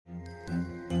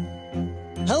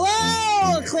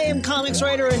acclaimed comics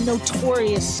writer and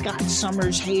notorious Scott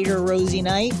Summers hater, Rosie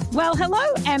Knight. Well, hello,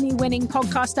 Emmy-winning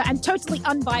podcaster and totally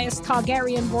unbiased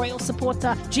Targaryen royal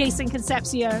supporter, Jason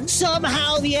Concepcion.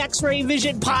 Somehow the X-Ray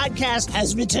Vision podcast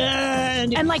has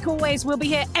returned. And like always, we'll be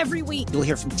here every week. You'll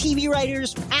hear from TV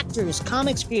writers, actors,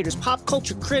 comics creators, pop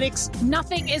culture critics.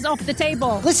 Nothing is off the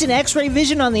table. Listen to X-Ray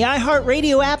Vision on the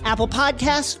iHeartRadio app, Apple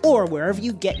Podcasts, or wherever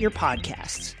you get your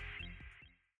podcasts.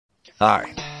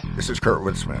 Hi, this is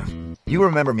Kurtwood Smith. You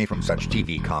remember me from such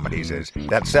TV comedies as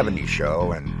That 70s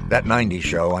Show and That 90s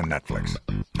Show on Netflix.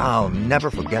 I'll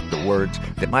never forget the words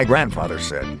that my grandfather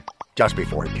said just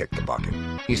before he kicked the bucket.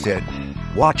 He said,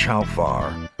 "Watch how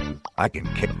far I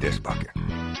can kick this bucket."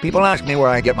 People ask me where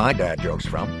I get my dad jokes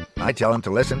from. I tell them to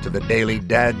listen to the Daily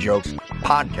Dad Jokes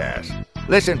podcast.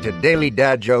 Listen to Daily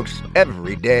Dad Jokes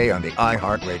every day on the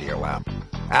iHeartRadio app,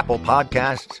 Apple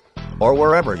Podcasts, or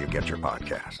wherever you get your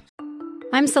podcasts.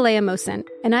 I'm Saleha Mohsin,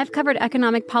 and I've covered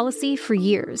economic policy for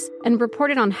years and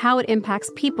reported on how it impacts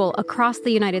people across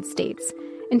the United States.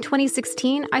 In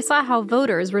 2016, I saw how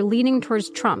voters were leaning towards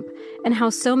Trump and how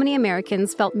so many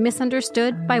Americans felt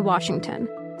misunderstood by Washington.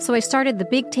 So I started the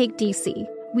Big Take DC.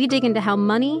 We dig into how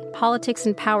money, politics,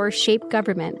 and power shape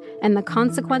government and the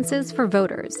consequences for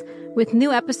voters. With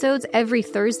new episodes every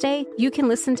Thursday, you can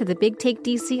listen to the Big Take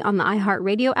DC on the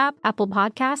iHeartRadio app, Apple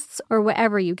Podcasts, or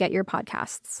wherever you get your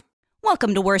podcasts.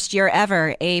 Welcome to Worst Year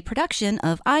Ever, a production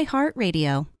of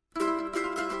iHeartRadio.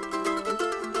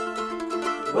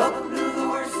 Welcome to the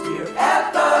worst year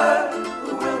ever.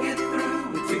 We'll get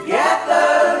through it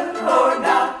together or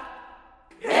not.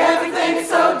 Everything's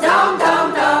so dumb,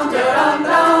 dumb, dumb, dum,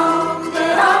 dum,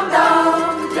 dum, dum,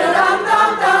 dum,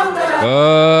 dum,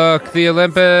 dum. Fuck the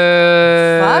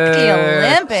Olympics. Fuck the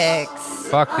Olympics.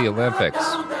 Fuck the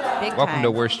Olympics. Big Welcome time.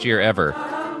 to Worst Year Ever,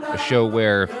 a show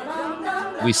where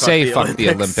we say fuck the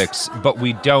Olympics, but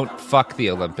we don't fuck the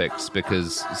Olympics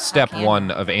because step one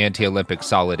of anti-Olympic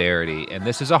solidarity, and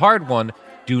this is a hard one,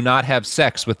 do not have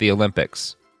sex with the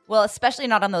Olympics. Well, especially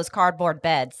not on those cardboard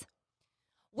beds,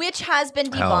 which has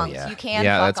been debunked. Oh, yeah. You can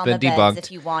Yeah, fuck that's on been the debunked. beds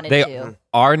if you wanted They to.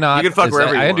 are not. You can fuck as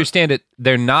wherever you I want. understand it.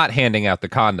 They're not handing out the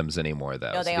condoms anymore,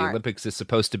 though. No, So they the aren't. Olympics is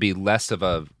supposed to be less of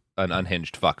an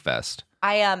unhinged fuck fest.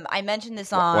 I mentioned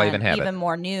this Why on even have Even it?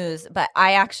 More News, but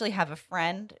I actually have a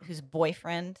friend whose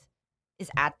boyfriend is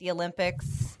at the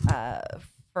Olympics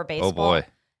for baseball. Oh boy!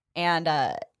 And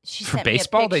she For sent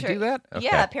baseball, me a they picture. do that? Okay.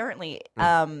 Yeah, apparently.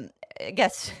 I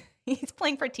guess he's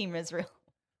playing for Team Israel,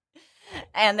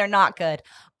 and they're not good.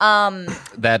 That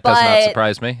does not but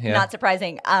surprise me. Yeah. Not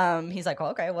surprising. He's like,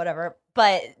 okay, whatever.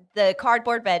 But the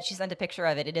cardboard bed, she sent a picture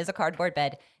of it. It is a cardboard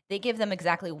bed. They give them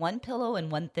exactly one pillow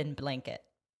and one thin blanket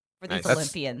for these Nice.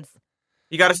 Olympians.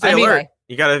 You got to stay I mean- alert.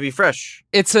 You got to be fresh.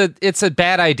 It's a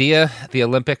bad idea. The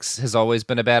Olympics has always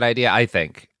been a bad idea, I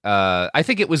think. I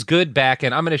think it was good back,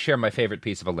 and I'm going to share my favorite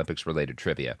piece of Olympics-related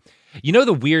trivia. You know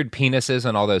the weird penises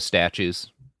on all those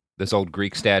statues? Those old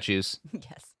Greek statues?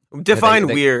 Yes. Define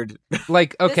they- weird.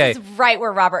 Like, okay, This is right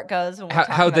where Robert goes. When we're how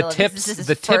talking the about Olympics. tips This is his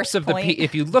the tips first of the point.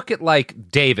 if you look at, like,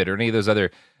 David or any of those other...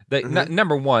 Mhm.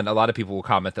 Number one, a lot of people will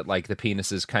comment that, like, the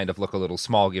penises kind of look a little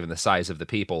small given the size of the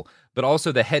people, but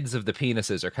also the heads of the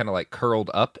penises are kind of, like,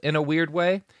 curled up in a weird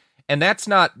way. And that's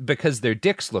not because their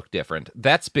dicks look different.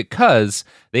 That's because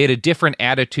they had a different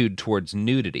attitude towards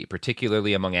nudity,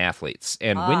 particularly among athletes.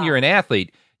 And when you're an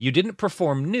athlete, you didn't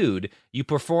perform nude, you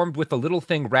performed with a little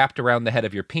thing wrapped around the head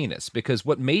of your penis, because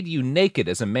what made you naked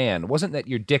as a man wasn't that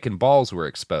your dick and balls were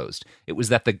exposed, it was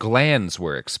that the glands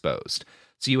were exposed.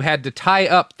 So you had to tie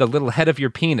up the little head of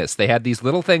your penis. They had these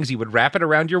little things, you would wrap it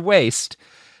around your waist,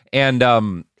 and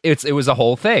it was a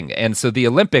whole thing. And so the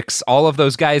Olympics, all of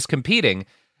those guys competing,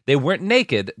 they weren't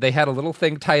naked. They had a little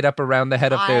thing tied up around the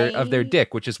head of their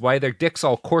dick, which is why their dicks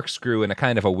all corkscrew in a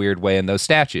kind of a weird way in those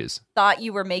statues. Thought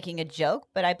you were making a joke,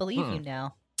 but I believe you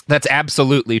now. That's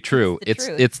absolutely true. It's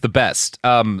the truth. It's the best.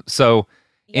 So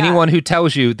Yeah. anyone who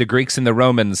tells you the Greeks and the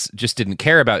Romans just didn't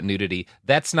care about nudity,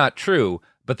 that's not true.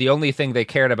 But the only thing they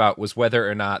cared about was whether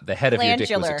or not the head of your dick was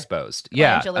Glandular. exposed.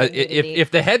 Yeah, Glandular nudity. if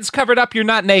the head's covered up, you're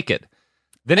not naked.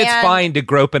 Then it's And- fine to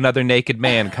grope another naked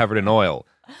man covered in oil.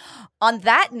 On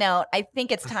that note, I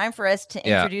think it's time for us to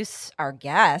Yeah. introduce our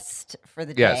guest for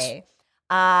the Yes. day.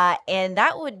 And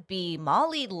that would be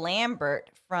Molly Lambert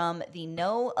from the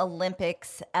No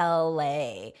Olympics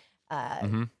LA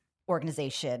Mhm.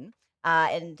 organization.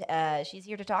 And she's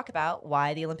here to talk about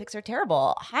why the Olympics are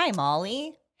terrible. Hi,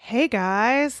 Molly. Hey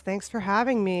guys, thanks for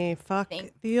having me. Fuck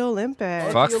Thank- the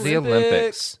Olympics. Fuck the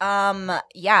Olympics.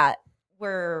 Yeah,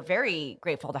 we're very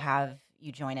grateful to have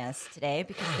you join us today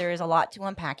because there is a lot to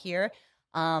unpack here.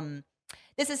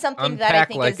 This is something that I Unpack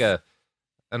think like is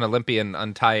an Olympian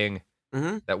untying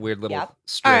That weird little Yep.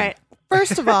 string. All right.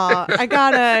 First of all, I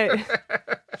gotta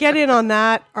get in on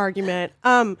that argument.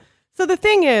 So the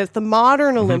thing is, the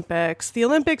modern Olympics, the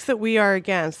Olympics that we are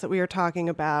against, that we are talking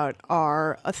about,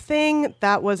 are a thing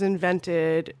that was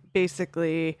invented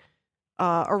basically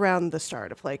around the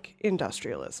start of like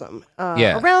industrialism.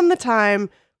 Around the time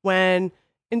when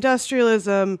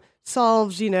industrialism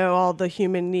solves, all the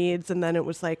human needs, and then it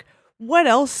was like, what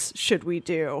else should we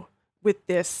do with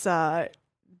this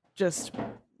just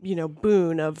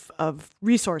boon of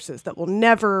resources that will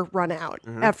never run out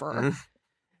ever.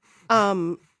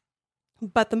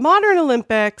 But the modern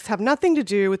Olympics have nothing to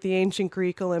do with the ancient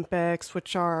Greek Olympics,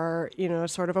 which are,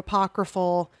 sort of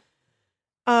apocryphal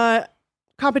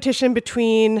competition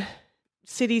between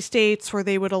city-states where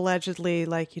they would allegedly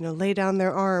lay down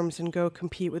their arms and go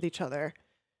compete with each other.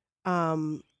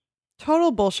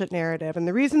 Total bullshit narrative. And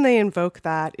the reason they invoke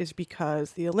that is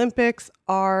because the Olympics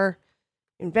are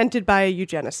invented by a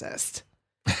eugenicist.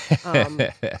 Explain,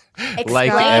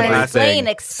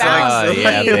 expound.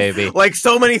 Yeah, baby. Like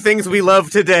so many things we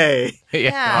love today.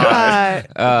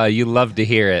 Yeah. You love to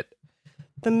hear it.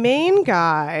 The main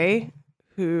guy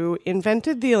who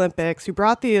invented the Olympics, who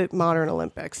brought the modern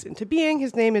Olympics into being,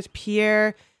 his name is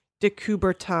Pierre de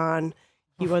Coubertin.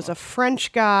 He was a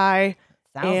French guy.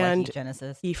 Sounds like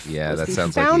eugenicist. He Yeah, was that the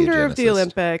sounds like founder of the eugenicist.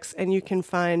 Olympics, and you can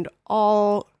find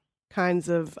all kinds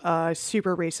of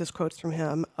super racist quotes from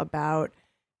him about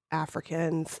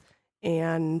Africans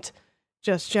and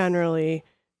just generally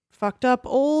fucked up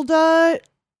old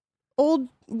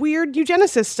weird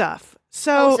eugenicist stuff.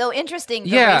 So interesting. The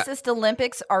Yeah. racist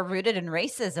Olympics are rooted in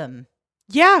racism.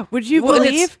 Yeah, would you Well,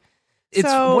 believe? It's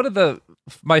So- one of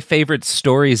my favorite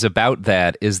stories about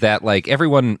that is that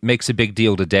everyone makes a big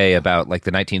deal today about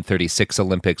the 1936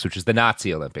 Olympics, which is the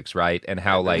Nazi Olympics, right? And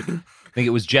how I think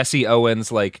it was Jesse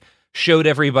Owens showed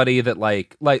everybody that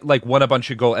won a bunch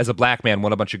of gold as a black man,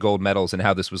 won a bunch of gold medals, and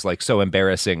how this was so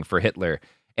embarrassing for Hitler.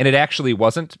 And it actually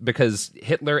wasn't, because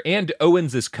Hitler and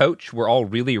Owens' coach were all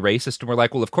really racist, and were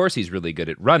like, well, of course he's really good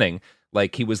at running.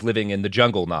 He was living in the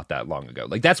jungle not that long ago.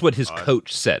 That's what his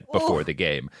coach said before the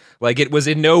game. It was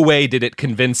in no way did it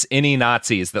convince any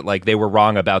Nazis that they were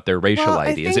wrong about their racial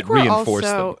ideas. It reinforced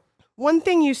them. One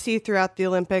thing you see throughout the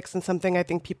Olympics, and something I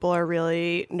think people are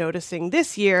really noticing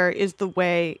this year, is the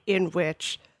way in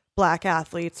which Black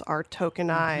athletes are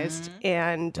tokenized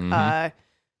and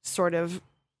sort of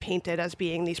painted as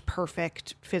being these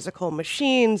perfect physical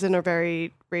machines in a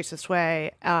very racist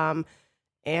way. And,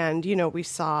 we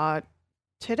saw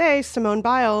today Simone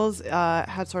Biles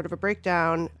had sort of a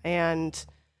breakdown and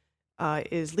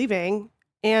is leaving.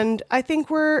 And I think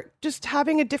we're just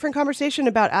having a different conversation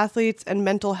about athletes and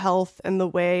mental health and the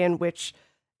way in which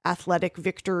athletic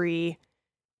victory,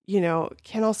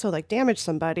 can also damage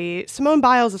somebody. Simone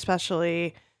Biles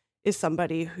especially is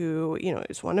somebody who,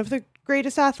 is one of the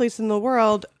greatest athletes in the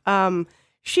world.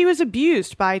 She was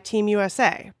abused by Team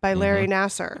USA, by Larry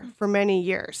Nassar for many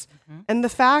years. And the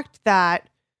fact that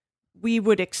we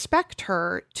would expect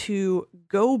her to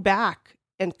go back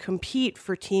and compete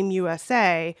for Team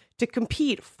USA, to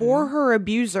compete for her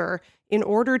abuser in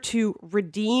order to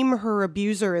redeem her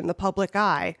abuser in the public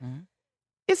eye,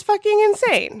 is fucking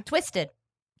insane. Twisted.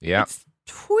 Yeah. It's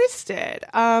twisted.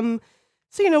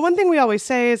 So, one thing we always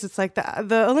say is it's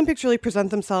the Olympics really present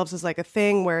themselves as a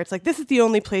thing where it's this is the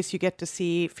only place you get to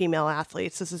see female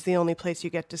athletes. This is the only place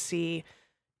you get to see,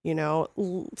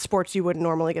 sports you wouldn't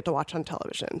normally get to watch on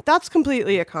television. That's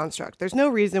completely a construct. There's no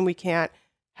reason we can't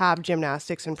have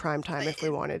gymnastics in prime time if we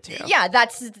wanted to. Yeah,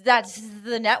 that's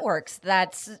the networks.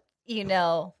 That's,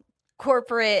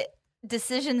 corporate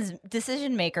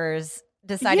decision makers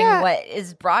deciding what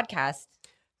is broadcast.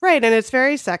 Right, and it's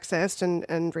very sexist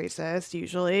and racist,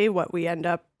 usually. What we end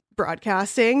up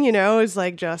broadcasting, is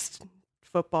just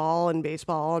football and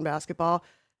baseball and basketball.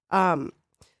 So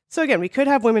again, we could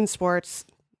have women's sports.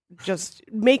 Just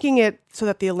making it so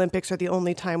that the Olympics are the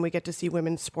only time we get to see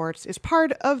women's sports is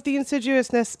part of the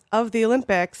insidiousness of the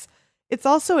Olympics. It's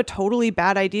also a totally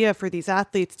bad idea for these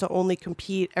athletes to only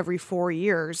compete every 4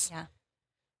 years. Yeah.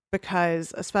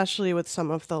 Because especially with some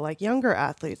of the younger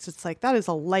athletes, it's that is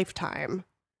a lifetime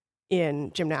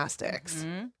in gymnastics.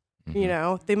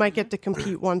 They might get to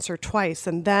compete once or twice,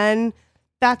 and then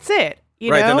that's it.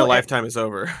 Then the lifetime is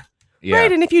over. Yeah.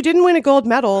 Right, and if you didn't win a gold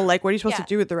medal, what are you supposed to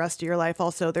do with the rest of your life?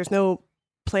 Also, there's no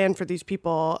plan for these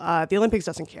people. The Olympics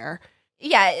doesn't care.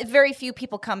 Yeah, very few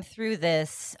people come through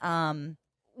this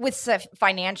with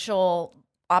financial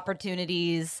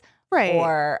opportunities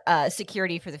or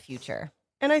security for the future.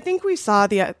 And I think we saw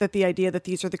that the idea that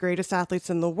these are the greatest athletes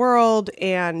in the world,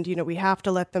 and we have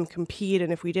to let them compete.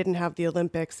 And if we didn't have the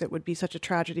Olympics, it would be such a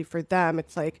tragedy for them.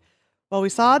 It's Well, we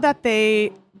saw that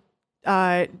they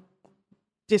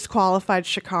disqualified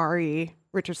Sha'Carri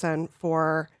Richardson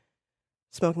for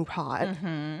smoking pot.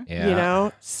 Yeah. You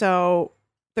know, so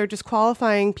they're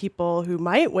disqualifying people who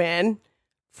might win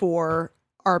for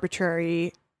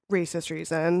arbitrary racist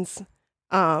reasons.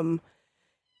 And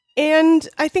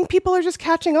I think people are just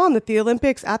catching on that the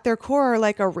Olympics at their core are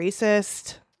like a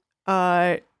racist,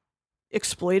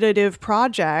 exploitative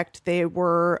project. They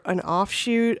were an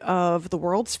offshoot of the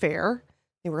World's Fair.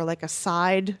 They were like a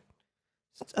side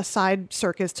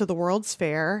circus to the World's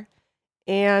Fair.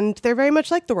 And they're very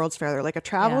much like the World's Fair. They're like a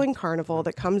traveling carnival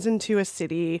that comes into a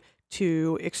city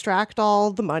to extract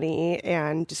all the money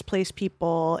and displace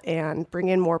people and bring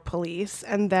in more police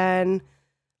and then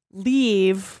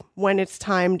leave when it's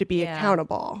time to be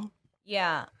accountable.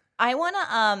 Yeah. I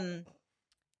want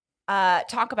to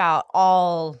talk about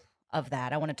all of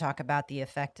that. I want to talk about the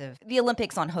effect of the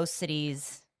Olympics on host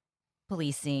cities,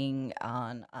 policing,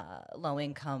 on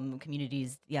low-income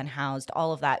communities, the unhoused,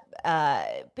 all of that.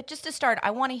 But just to start,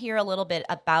 I want to hear a little bit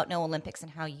about No Olympics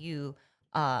and how you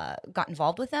got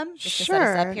involved with them. Just to set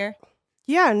us up here.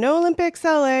 Yeah, No Olympics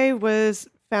LA was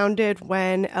founded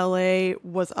when LA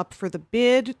was up for the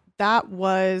bid. That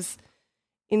was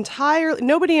entirely,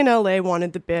 nobody in LA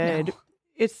wanted the bid. No.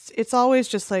 It's always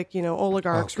just like, you know,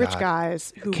 oligarchs, rich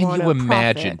guys who Can want you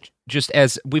imagine, profit. just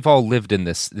as we've all lived in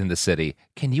the city,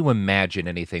 can you imagine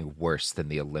anything worse than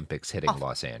the Olympics hitting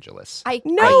Los Angeles? I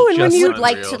when you would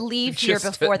like to leave here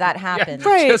before that happens.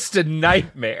 Right. Just a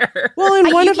nightmare. Well,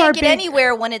 and one you of our can't get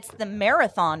anywhere when it's the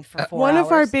marathon for 4 One hours.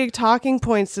 of our big talking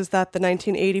points is that the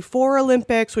 1984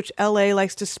 Olympics, which LA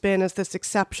likes to spin as this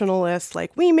exceptionalist,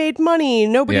 like we made money,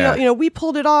 nobody else, you know, we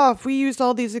pulled it off, we used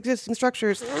all these existing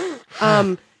structures,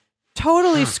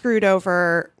 totally screwed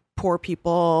over poor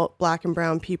people, Black and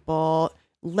brown people,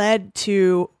 led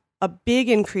to a big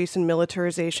increase in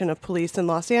militarization of police in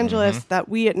Los Angeles that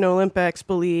we at No Olympics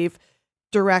believe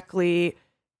directly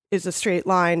is a straight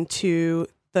line to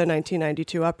the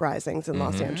 1992 uprisings in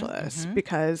Los Angeles,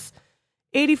 because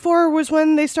 84 was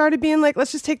when they started being like,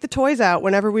 let's just take the toys out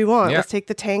whenever we want. Yeah. Let's take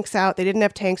the tanks out. They didn't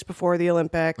have tanks before the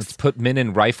Olympics. Let's put men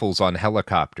in rifles on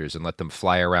helicopters and let them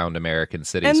fly around American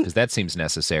cities, because that seems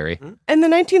necessary. And the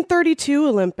 1932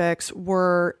 Olympics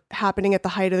were happening at the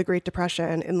height of the Great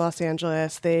Depression in Los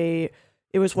Angeles. It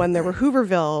was when there were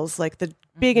Hoovervilles, like the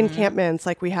big encampments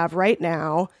like we have right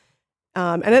now.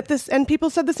 And people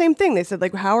said the same thing. They said,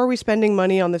 like, how are we spending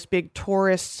money on this big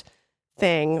tourist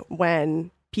thing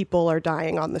when people are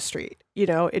dying on the street? You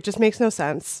know, it just makes no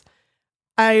sense.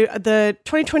 The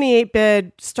 2028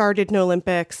 bid started No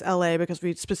Olympics LA because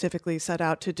we specifically set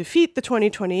out to defeat the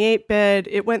 2028 bid.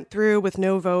 It went through with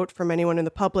no vote from anyone in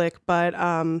the public, but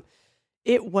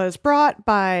it was brought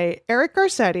by Eric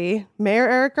Garcetti, Mayor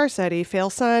Eric Garcetti, fail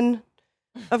son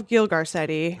of Gil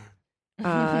Garcetti,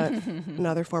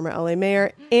 another former LA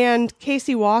mayor, and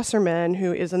Casey Wasserman,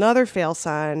 who is another fail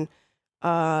son,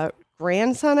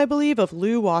 grandson, I believe, of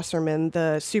Lou Wasserman,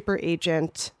 the super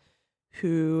agent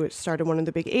who started one of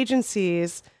the big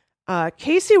agencies.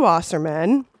 Casey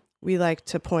Wasserman, we like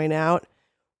to point out,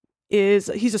 he's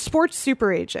a sports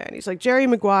super agent. He's like Jerry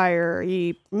Maguire.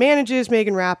 He manages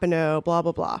Megan Rapinoe, blah,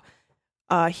 blah,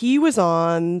 blah. He was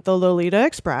on the Lolita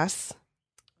Express.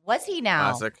 Was he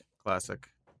now? Classic.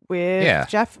 With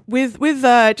Jeff, with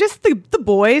just the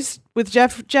boys, with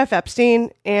Jeff Epstein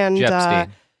and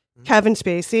Kevin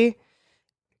Spacey.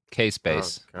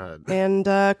 K-Space. Oh, God. And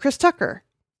Chris Tucker.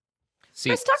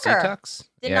 Chris Tucker.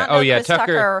 Did not know Chris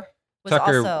Tucker was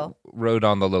Tucker also rode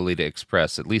on the Lolita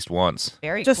Express at least once.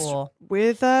 very Just cool.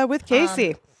 with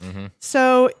Casey.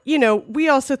 So, you know, we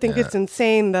also think it's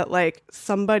insane that like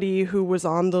somebody who was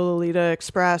on the Lolita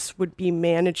Express would be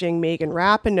managing Megan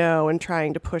Rapinoe and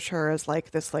trying to push her as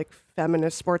like this like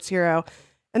feminist sports hero,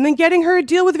 and then getting her a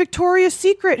deal with Victoria's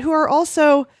Secret, who are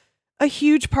also a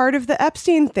huge part of the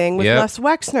Epstein thing with Les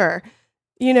Wexner.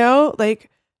 You know, like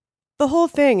the whole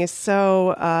thing is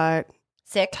so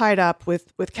sick, tied up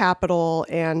with capital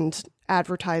and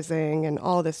advertising and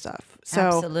all this stuff. So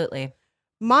absolutely.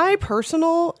 My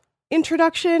personal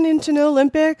introduction into No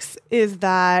Olympics is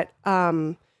that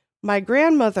my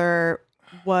grandmother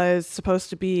was supposed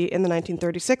to be in the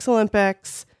 1936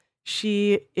 Olympics.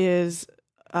 She is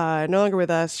no longer with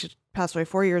us. She passed away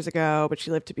 4 years ago, but she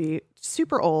lived to be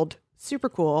super old, super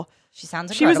cool. She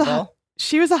sounds incredible.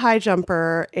 She was a high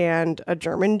jumper and a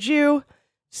German Jew.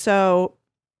 So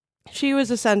she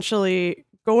was essentially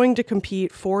going to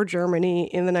compete for Germany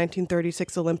in the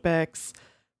 1936 Olympics,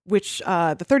 which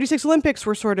the 36 Olympics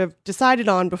were sort of decided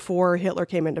on before Hitler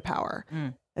came into power.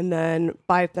 And then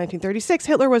by 1936,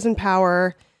 Hitler was in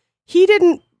power. He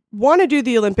didn't want to do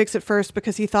the Olympics at first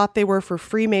because he thought they were for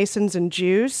Freemasons and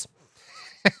Jews.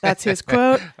 That's his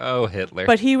quote. Oh, Hitler.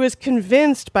 But he was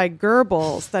convinced by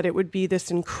Goebbels that it would be this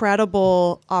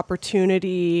incredible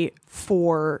opportunity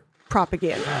for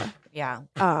propaganda. Yeah.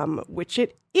 Which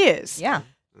it is. Yeah.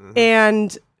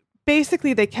 And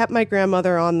basically they kept my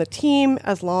grandmother on the team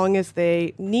as long as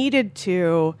they needed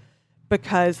to,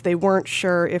 because they weren't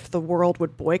sure if the world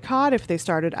would boycott if they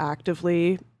started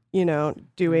actively,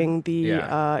 doing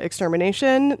the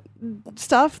extermination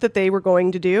stuff that they were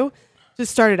going to do.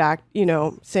 Just started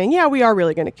saying, yeah, we are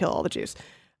really going to kill all the Jews.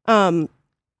 So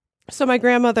my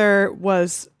grandmother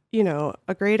was,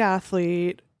 a great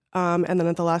athlete. And then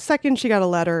at the last second, she got a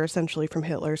letter essentially from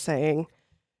Hitler saying,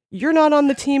 you're not on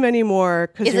the team anymore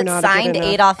because you're not signed a good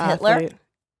Adolf enough Hitler? athlete.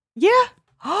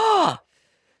 Yeah.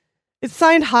 It's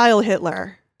signed Heil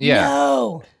Hitler. Yeah.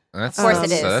 No. That's, Of course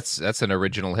it is. So that's an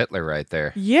original Hitler right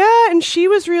there. Yeah, and she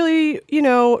was really,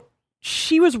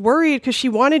 she was worried because she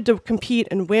wanted to compete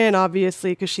and win,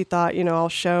 obviously, because she thought, I'll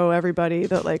show everybody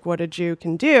that, like, what a Jew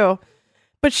can do.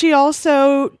 But she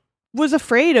also was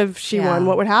afraid if she won,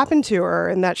 what would happen to her,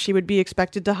 and that she would be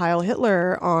expected to Heil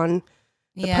Hitler on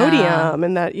the podium,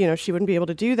 and that, she wouldn't be able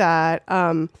to do that.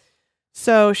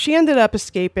 So she ended up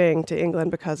escaping to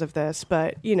England because of this.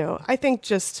 But, I think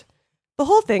just the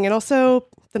whole thing, and also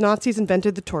the Nazis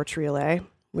invented the torch relay.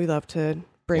 We love to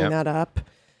bring that up.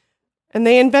 And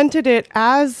they invented it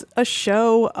as a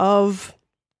show of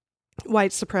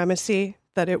white supremacy,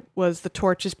 that it was the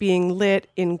torches being lit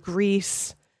in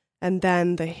Greece, and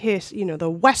then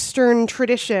the Western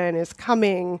tradition is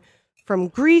coming from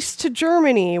Greece to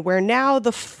Germany, where now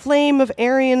the flame of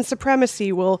Aryan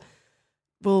supremacy will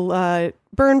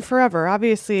burn forever.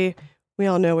 Obviously, we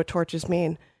all know what torches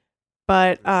mean.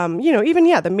 But,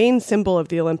 the main symbol of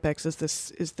the Olympics is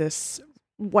this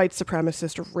white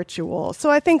supremacist ritual.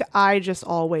 So I think I just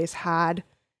always had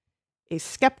a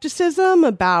skepticism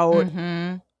about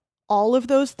all of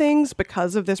those things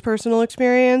because of this personal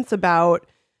experience about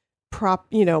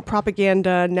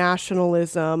propaganda,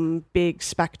 nationalism, big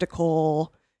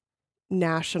spectacle,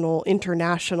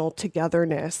 international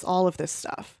togetherness, all of this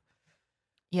stuff.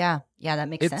 Yeah, that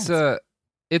makes sense.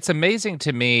 It's amazing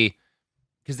to me,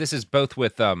 because this is both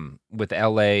with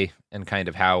LA and kind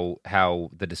of how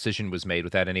the decision was made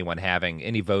without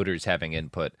any voters having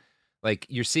input. Like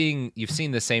you've seen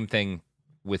the same thing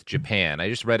with Japan. I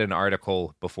just read an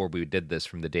article before we did this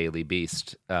from the Daily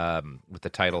Beast with the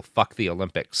title "Fuck the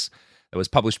Olympics." That was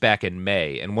published back in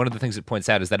May, and one of the things it points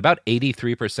out is that about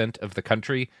 83% of the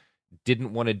country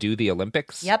didn't want to do the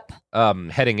Olympics. Yep.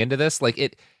 Heading into this, like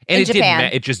it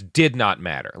Japan. It just did not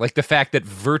matter. Like the fact that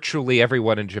virtually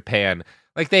everyone in Japan,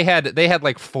 like they had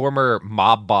like former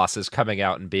mob bosses coming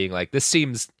out and being like, "This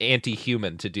seems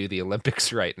anti-human to do the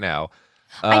Olympics right now."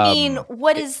 I mean,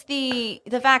 what is the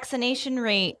vaccination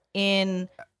rate in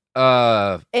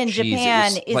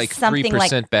Japan? Is like something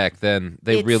 3% back then.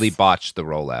 They really botched the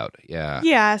rollout. Yeah.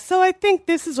 Yeah. So I think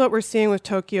this is what we're seeing with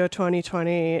Tokyo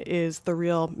 2020 is the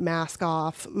real mask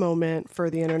off moment for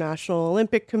the International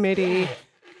Olympic Committee.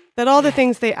 That all the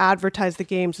things they advertise the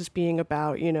games as being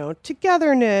about,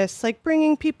 togetherness, like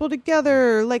bringing people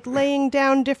together, like laying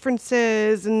down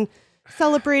differences and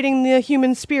celebrating the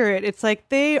human spirit. It's like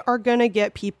they are going to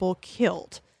get people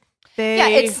killed.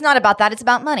 It's not about that. It's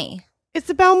about money. It's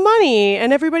about money,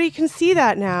 and everybody can see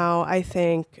that now, I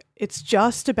think. It's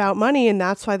just about money, and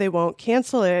that's why they won't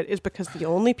cancel it, is because the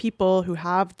only people who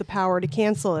have the power to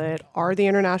cancel it are the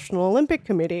International Olympic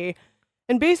Committee.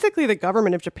 And basically the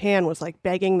government of Japan was like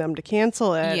begging them to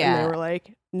cancel it, and they were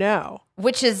like, no.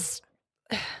 Which is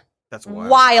that's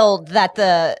wild that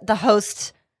the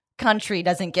host country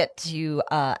doesn't get to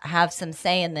have some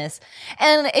say in this.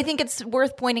 And I think it's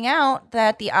worth pointing out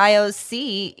that the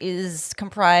IOC is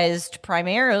comprised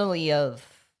primarily of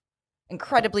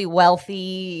incredibly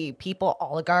wealthy people,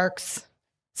 oligarchs,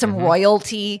 some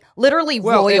royalty, literally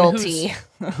royalty,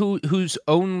 who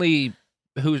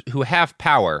have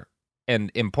power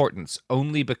and importance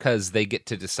only because they get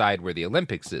to decide where the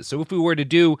Olympics is. So if we were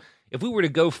to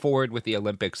go forward with the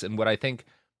Olympics, and what I think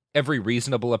every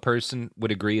reasonable person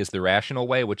would agree is the rational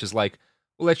way, which is like,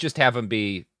 well, let's just have them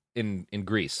be in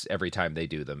Greece every time they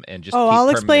do them, and just I'll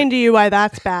explain to you why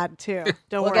that's bad too.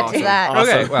 Don't worry. We'll get to that.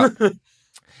 Awesome. Okay, well,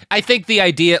 I think the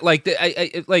idea, like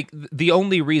the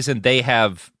only reason they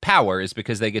have power is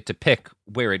because they get to pick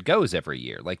where it goes every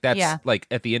year. Like that's like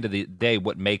at the end of the day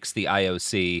what makes the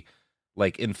IOC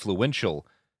like influential.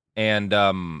 And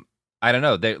I don't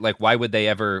know, they like, why would they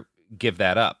ever give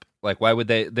that up? Like, why would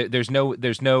they? There's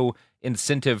no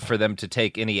incentive for them to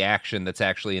take any action that's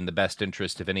actually in the best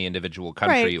interest of any individual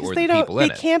country or the people in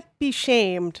it. They can't be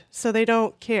shamed, so they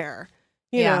don't care.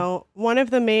 You know, one of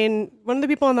the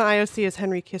people on the IOC is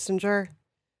Henry Kissinger,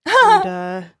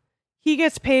 and he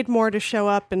gets paid more to show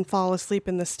up and fall asleep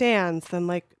in the stands than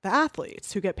like the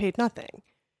athletes who get paid nothing.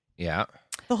 Yeah.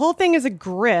 The whole thing is a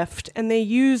grift, and they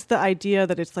use the idea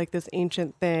that it's like this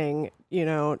ancient thing, you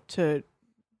know, to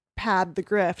pad the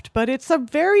grift, but it's a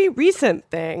very recent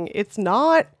thing. It's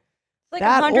not like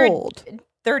that old.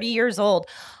 30 years old.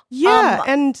 Yeah,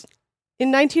 and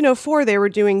in 1904 they were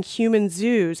doing human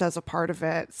zoos as a part of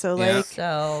it. So like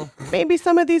maybe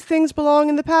some of these things belong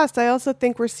in the past. I also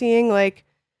think we're seeing like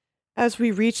as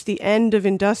we reach the end of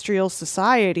industrial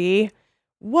society,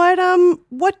 what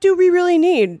do we really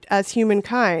need as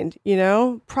humankind, you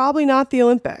know? Probably not the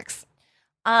Olympics.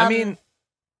 I mean,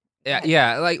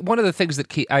 yeah, like one of the things that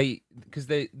because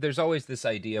there's always this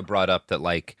idea brought up that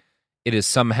like it is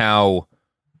somehow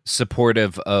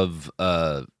supportive of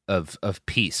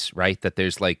peace, right? That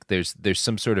there's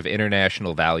some sort of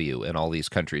international value in all these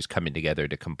countries coming together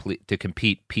to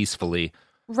compete peacefully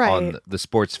on the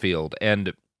sports field.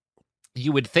 And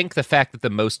you would think the fact that the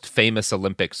most famous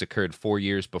Olympics occurred 4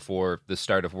 years before the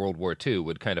start of World War II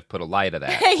would kind of put a lie to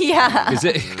that. Yeah.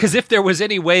 Because if there was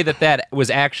any way that was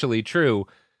actually true,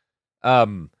 I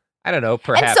don't know,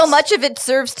 perhaps. And so much of it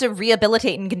serves to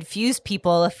rehabilitate and confuse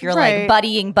people if you're like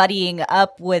buddying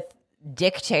up with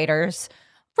dictators.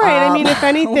 Right. I mean, if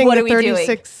anything, what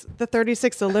the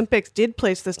 36 Olympics did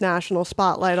place this national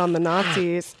spotlight on the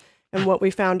Nazis. And what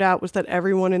we found out was that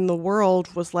everyone in the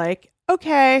world was like,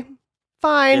 okay,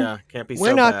 fine. Yeah, can't be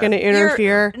We're not going to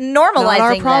interfere. You're normalizing not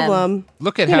our problem. them.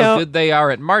 Look at how good they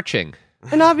are at marching.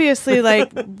 And obviously,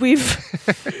 like,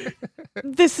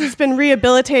 this has been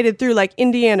rehabilitated through like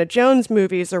Indiana Jones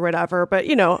movies or whatever. But,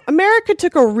 you know, America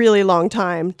took a really long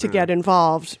time to get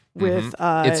involved with.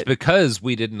 It's because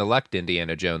we didn't elect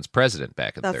Indiana Jones president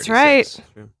back in 36. That's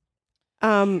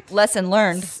right. Lesson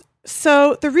learned.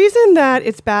 So the reason that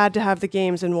it's bad to have the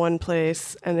games in one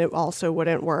place and it also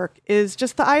wouldn't work is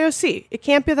just the IOC. It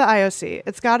can't be the IOC.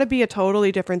 It's got to be a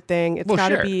totally different thing. It's got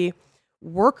to be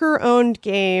worker-owned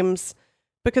games,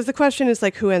 because the question is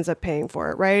like, who ends up paying for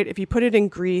it, right? If you put it in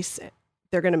Greece,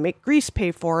 they're going to make Greece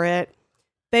pay for it.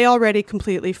 They already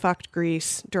completely fucked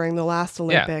Greece during the last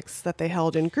Olympics that they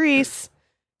held in Greece.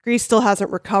 Greece still hasn't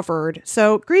recovered.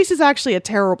 So Greece is actually a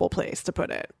terrible place to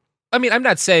put it. I mean, I'm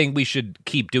not saying we should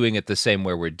keep doing it the same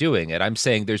way we're doing it. I'm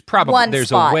saying there's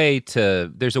a way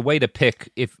to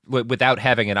pick if without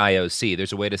having an IOC.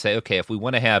 There's a way to say, okay, if we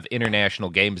want to have international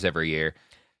games every year,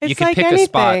 you can pick a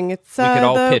spot. We could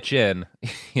all pitch in,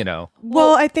 you know.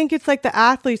 Well, I think it's like the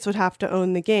athletes would have to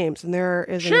own the games, and there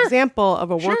is an example of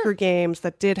a worker games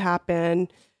that did happen.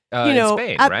 In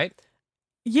Spain, right?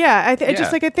 Yeah, I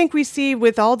think we see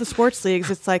with all the sports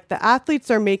leagues, it's like the athletes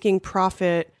are making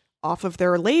profit off of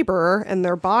their labor and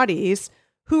their bodies.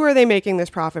 Who are they making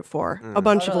this profit for? A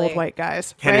bunch of old white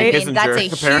guys, Henry right? Kissinger,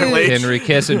 That's a apparently. Henry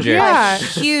Kissinger. Yeah.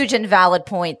 Huge and valid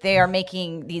point. They are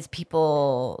making these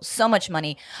people so much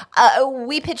money.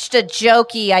 We pitched a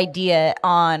jokey idea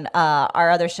on our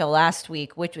other show last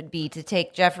week, which would be to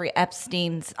take Jeffrey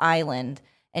Epstein's island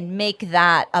and make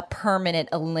that a permanent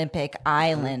Olympic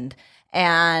island.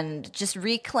 And just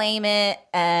reclaim it,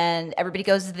 and everybody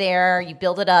goes there. You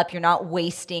build it up. You're not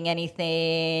wasting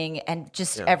anything, and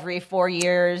just every 4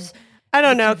 years. I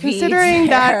don't know. Considering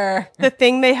that the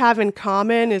thing they have in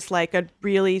common is like a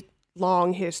really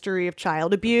long history of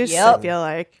child abuse, I feel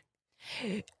like.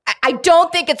 I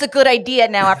don't think it's a good idea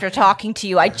now after talking to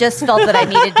you. I just felt that I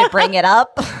needed to bring it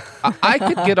up. I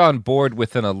could get on board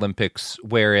with an Olympics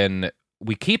wherein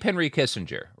we keep Henry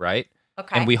Kissinger, right?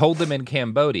 Okay. And we hold him in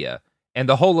Cambodia. And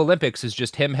the whole Olympics is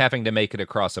just him having to make it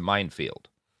across a minefield.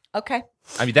 Okay.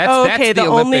 I mean, that's the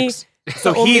Olympics.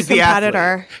 So he's the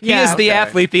competitor. He is the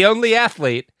athlete, the only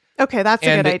athlete. Okay, that's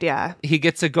a good idea. He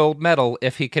gets a gold medal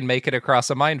if he can make it across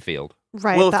a minefield.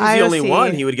 Right. Well, if he's the only IOC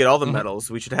one, he would get all the medals.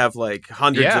 We should have like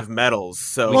hundreds of medals.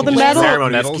 So the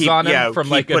medals on him from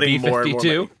like a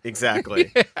B-52.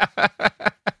 Exactly.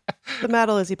 The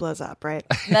medal as he blows up, right?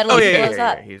 Medal as he blows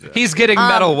up. He's getting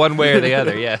medal one way or the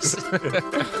other, yes.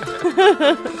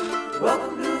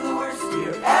 Welcome to the worst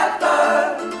year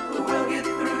ever. We'll get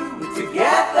through it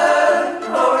together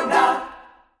or not.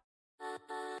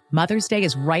 Mother's Day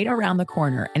is right around the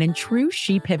corner, and in true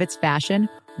She Pivots fashion,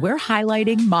 we're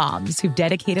highlighting moms who've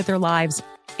dedicated their lives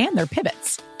and their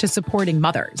pivots to supporting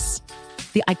mothers.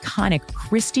 The iconic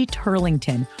Christy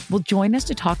Turlington will join us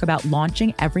to talk about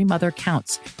launching Every Mother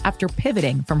Counts after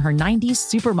pivoting from her 90s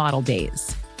supermodel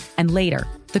days. And later,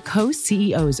 The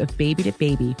co-CEOs of Baby to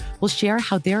Baby will share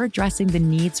how they're addressing the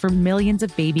needs for millions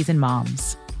of babies and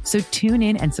moms. So tune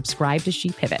in and subscribe to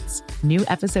She Pivots. New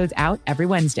episodes out every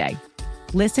Wednesday.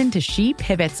 Listen to She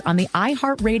Pivots on the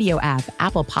iHeartRadio app,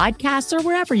 Apple Podcasts, or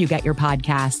wherever you get your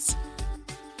podcasts.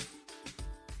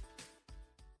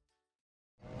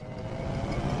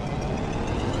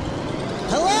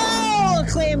 Hello,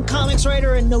 acclaimed comics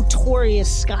writer and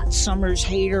notorious Scott Summers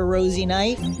hater, Rosie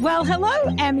Knight. Well,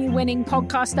 hello, Emmy-winning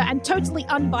podcaster and totally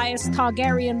unbiased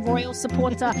Targaryen royal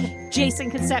supporter, Jason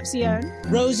Concepcion.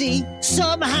 Rosie,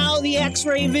 somehow the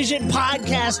X-Ray Vision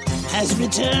podcast has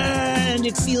returned.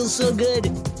 It feels so good.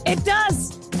 It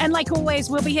does. And like always,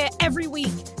 we'll be here every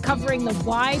week covering the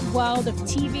wide world of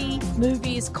TV,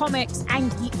 movies, comics,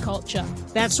 and geek culture.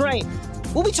 That's right.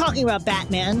 We'll be talking about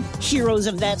Batman, heroes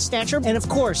of that stature, and of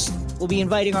course, we'll be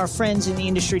inviting our friends in the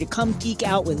industry to come geek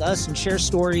out with us and share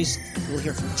stories. We'll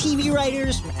hear from TV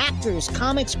writers, from actors,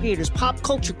 comics creators, pop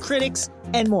culture critics,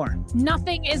 and more.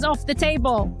 Nothing is off the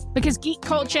table because geek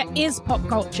culture is pop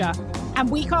culture, and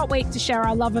we can't wait to share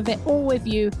our love of it all with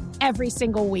you every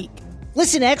single week.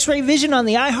 Listen to X-Ray Vision on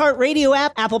the iHeartRadio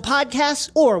app, Apple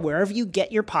Podcasts, or wherever you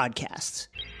get your podcasts.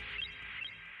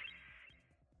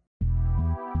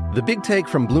 The Big Take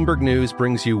from Bloomberg News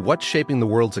brings you what's shaping the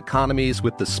world's economies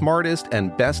with the smartest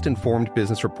and best-informed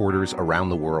business reporters around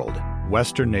the world.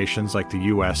 Western nations like the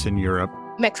U.S. and Europe.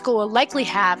 Mexico will likely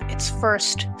have its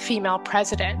first female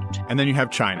president. And then you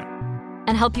have China.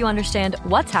 And help you understand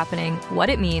what's happening, what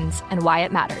it means, and why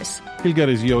it matters. He'll get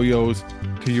his yo-yos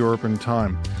to Europe in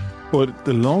time. But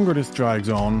the longer this drags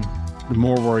on, the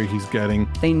more worry he's getting.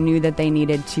 They knew that they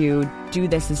needed to do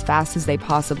this as fast as they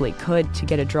possibly could to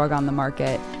get a drug on the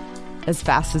market as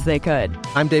fast as they could.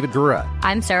 I'm David Gura.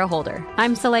 I'm Sarah Holder.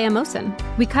 I'm Saleha Mohsen.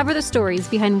 We cover the stories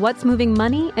behind what's moving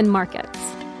money and markets.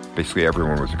 Basically,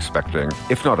 everyone was expecting,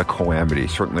 if not a calamity,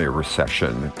 certainly a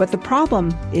recession. But the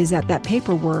problem is that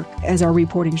paperwork, as our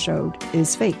reporting showed,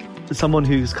 is fake. As someone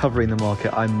who's covering the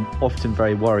market, I'm often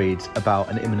very worried about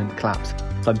an imminent collapse.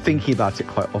 So I'm thinking about it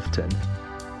quite often.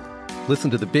 Listen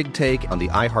to The Big Take on the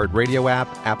iHeartRadio app,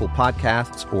 Apple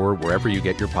Podcasts, or wherever you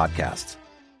get your podcasts.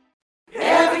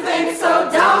 Everything's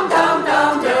so dumb, dumb,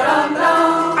 dumb, dumb,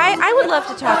 dumb. I would love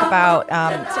to talk about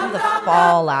some of the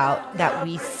fallout that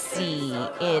we see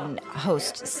in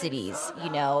host cities. You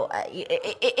know,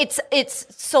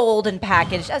 it's sold and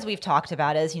packaged, as we've talked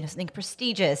about, as, you know, something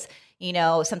prestigious. You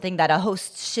know, something that a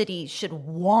host city should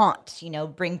want. You know,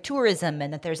 bring tourism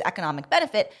and that there's economic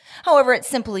benefit. However, it's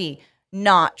simply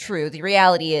not true. The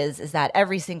reality is that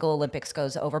every single Olympics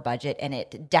goes over budget and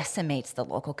it decimates the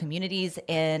local communities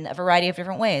in a variety of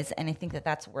different ways. And I think that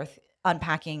that's worth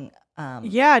unpacking.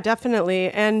 Yeah, definitely.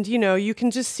 And, you know, you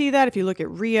can just see that if you look at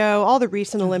Rio, all the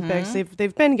recent Olympics,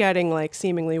 they've been getting like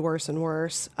seemingly worse and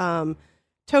worse.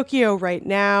 Tokyo right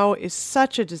now is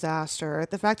such a disaster.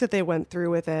 The fact that they went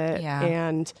through with it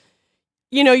and,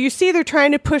 you know, you see they're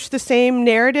trying to push the same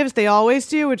narratives they always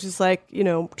do, which is like, you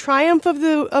know, triumph of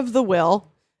the will,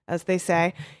 as they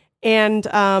say, and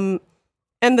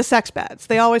the sex beds.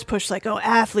 They always push like, oh,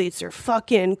 athletes are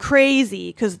fucking crazy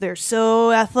because they're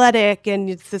so athletic, and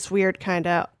it's this weird kind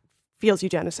of feels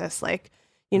eugenicist, like,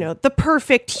 you know, the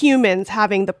perfect humans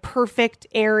having the perfect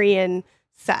Aryan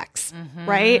sex,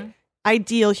 right?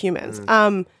 Ideal humans.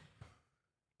 And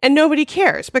nobody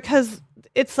cares because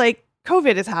it's like,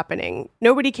 COVID is happening.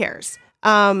 Nobody cares.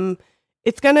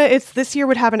 It's this year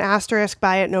would have an asterisk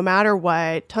by it no matter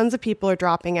what. Tons of people are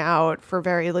dropping out for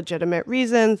very legitimate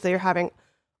reasons. They're having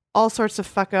all sorts of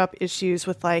fuck up issues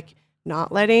with like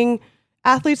not letting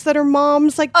athletes that are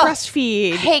moms like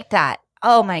breastfeed. Hate that.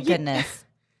 Oh my goodness.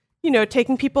 You know,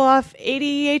 taking people off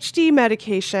ADHD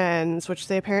medications, which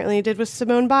they apparently did with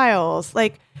Simone Biles.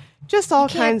 Like just all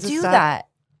kinds of stuff.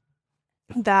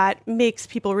 That makes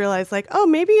people realize like, oh,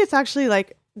 maybe it's actually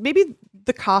like, maybe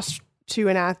the cost to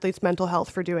an athlete's mental health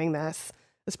for doing this,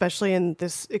 especially in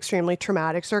this extremely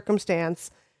traumatic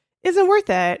circumstance, isn't worth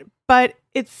it. But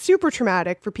it's super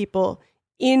traumatic for people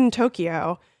in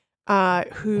Tokyo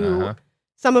who,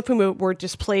 some of whom were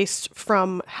displaced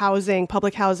from housing,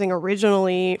 public housing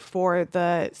originally for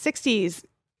the 60s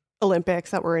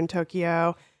Olympics that were in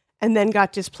Tokyo, and then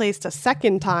got displaced a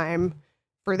second time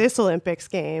for this Olympics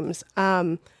games.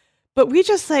 But we're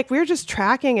just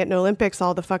tracking at an Olympics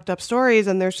all the fucked up stories,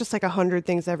 and there's just like 100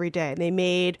 things every day. They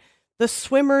made the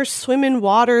swimmers swim in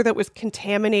water that was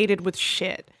contaminated with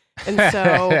shit. And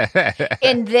so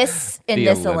in this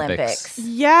Olympics.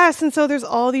 Yes, and so there's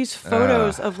all these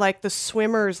photos of like the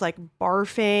swimmers like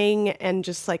barfing and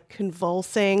just like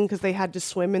convulsing because they had to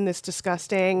swim in this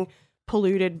disgusting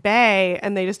polluted bay,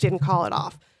 and they just didn't call it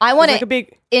off. I want to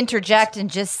interject and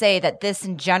just say that this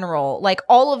in general, like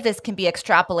all of this can be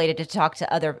extrapolated to talk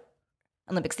to other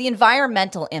Olympics. The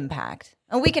environmental impact.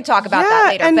 And we can talk about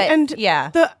that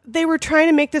later. They were trying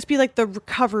to make this be like the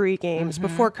recovery games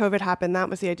before COVID happened. That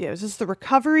was the idea. This is the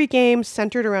recovery games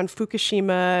centered around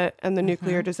Fukushima and the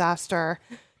nuclear disaster.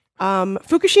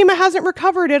 Fukushima hasn't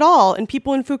recovered at all. And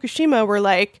people in Fukushima were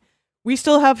like, we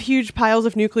still have huge piles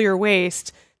of nuclear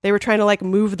waste. They were trying to like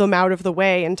move them out of the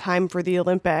way in time for the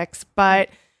Olympics. But,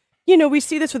 you know, we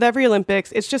see this with every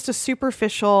Olympics. It's just a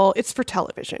superficial, it's for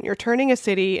television. You're turning a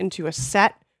city into a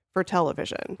set for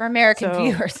television. For American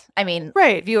viewers. I mean,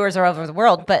 viewers are over the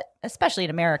world, but especially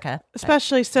in America.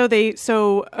 Especially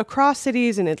so across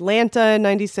cities in Atlanta in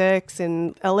 96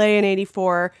 and LA in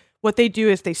 84, what they do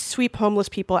is they sweep homeless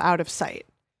people out of sight.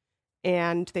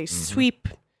 And they sweep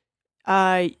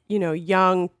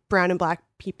young brown and black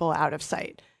people out of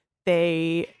sight.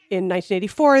 In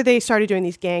 1984, they started doing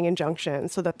these gang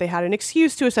injunctions so that they had an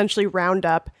excuse to essentially round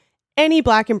up any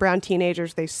black and brown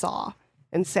teenagers they saw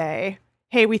and say,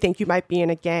 hey, we think you might be in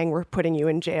a gang. We're putting you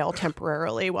in jail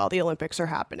temporarily while the Olympics are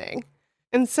happening.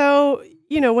 And so,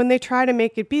 you know, when they try to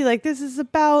make it be like, this is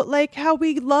about like how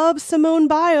we love Simone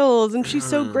Biles and she's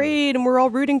so great and we're all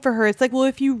rooting for her. It's like, well,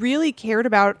 if you really cared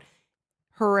about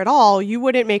her at all, you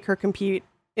wouldn't make her compete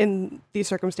in these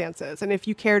circumstances. And if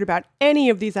you cared about any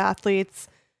of these athletes,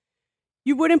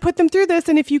 you wouldn't put them through this.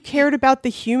 And if you cared about the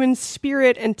human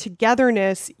spirit and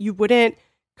togetherness, you wouldn't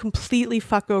completely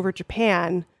fuck over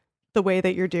Japan the way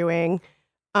that you're doing.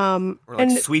 Or like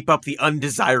sweep up the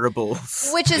undesirables.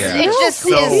 Which is, it just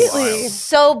is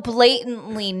so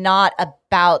blatantly not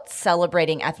about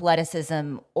celebrating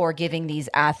athleticism or giving these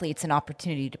athletes an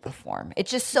opportunity to perform.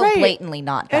 It's just so blatantly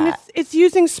not that. And it's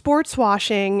using sports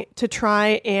washing to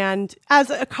try and, as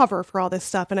a cover for all this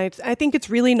stuff. And I think it's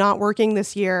really not working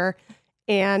this year.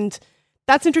 And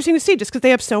that's interesting to see just because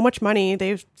they have so much money.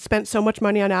 They've spent so much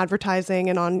money on advertising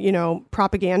and on, you know,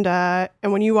 propaganda.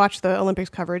 And when you watch the Olympics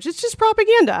coverage, it's just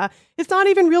propaganda. It's not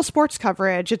even real sports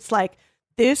coverage. It's like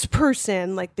this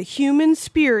person, like the human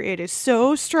spirit is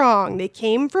so strong. They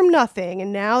came from nothing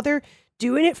and now they're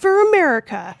doing it for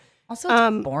America. Also,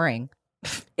 it's boring.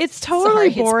 It's totally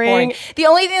boring. The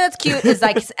only thing that's cute is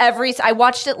like I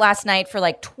watched it last night for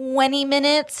like 20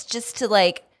 minutes just to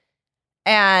like,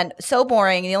 and so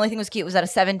boring. The only thing that was cute was that a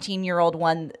 17-year-old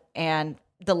won and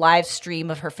the live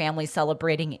stream of her family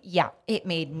celebrating. Yeah, it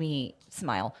made me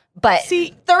smile. But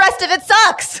the rest of it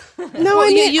sucks. No,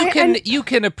 well, you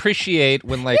can appreciate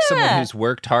when like someone who's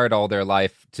worked hard all their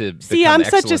life to become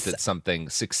excellent at something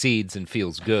succeeds and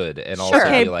feels good, and also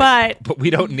be like, but we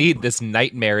don't need this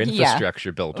nightmare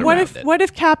infrastructure built around it. What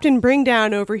if Captain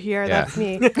Bringdown over here, that's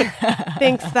me,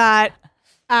 thinks that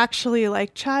actually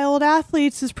like child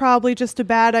athletes is probably just a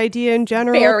bad idea in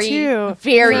general too.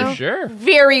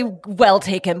 Very well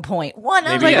taken point.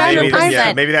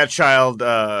 100%. Maybe that child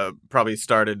probably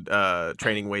started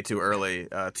training way too early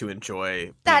to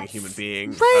enjoy being a human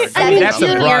being. Right. That's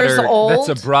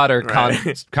a broader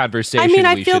conversation. I mean,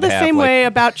 I feel the same way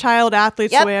about child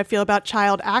athletes the way I feel about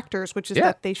child actors, which is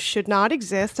that they should not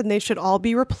exist and they should all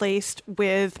be replaced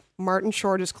with Martin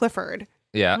Short as Clifford.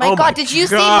 Yeah. My God, did you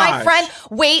see my friend?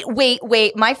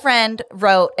 Wait. My friend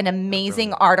wrote an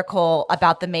amazing article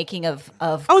about the making of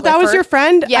Oh, Clifford. that was your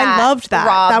friend? Yeah, I loved that.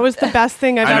 Rob. That was the best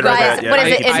thing I've ever read. What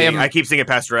is it? I keep seeing it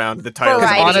passed around. The title is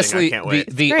honestly, I can't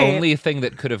wait. The only thing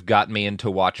that could have got me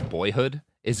into watch Boyhood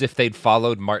is if they'd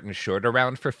followed Martin Short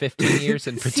around for 15 years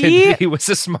and pretended he was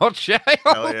a small child.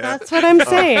 That's what I'm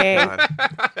saying.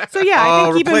 So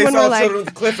I think even when we're like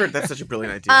with Clifford, that's such a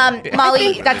brilliant idea.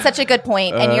 Molly, that's such a good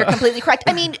point, and you're completely correct.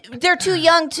 I mean, they're too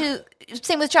young to.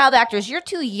 Same with child actors. You're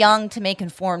too young to make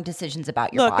informed decisions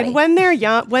about your body. And when they're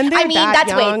young,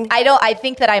 I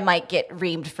think that I might get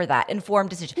reamed for that informed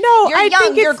decision. No, you're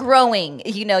young. You're growing.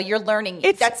 You know, you're learning.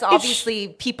 That's obviously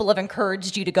people have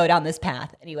encouraged you to go down this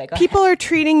path. Anyway, go ahead. People are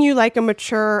treating you like a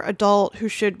mature adult who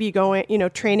should be going, you know,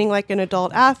 training like an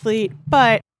adult athlete.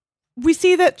 But we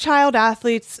see that child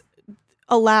athletes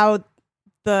allows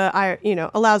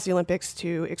the Olympics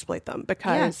to exploit them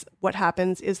because what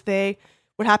happens is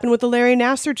what happened with the Larry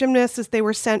Nassar gymnasts is they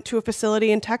were sent to a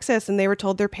facility in Texas and they were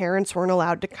told their parents weren't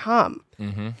allowed to come,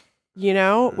 you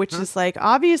know, which is like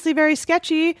obviously very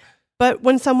sketchy. But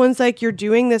when someone's like, you're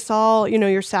doing this all, you know,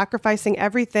 you're sacrificing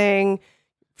everything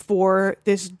for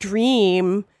this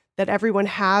dream that everyone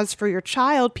has for your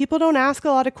child, people don't ask a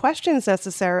lot of questions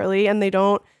necessarily. And they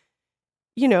don't,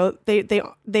 you know,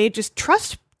 they just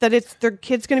trust that it's their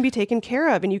kid's going to be taken care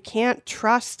of. And you can't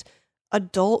trust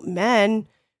adult men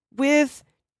with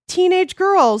teenage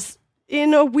girls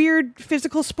in a weird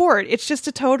physical sport. It's just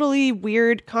a totally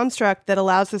weird construct that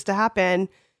allows this to happen.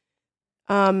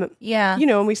 Yeah. You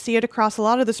know, and we see it across a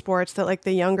lot of the sports that like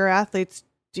the younger athletes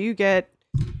do get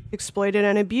exploited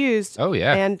and abused. Oh,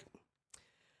 yeah.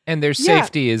 And their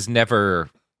safety is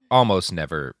almost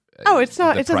never. Oh, it's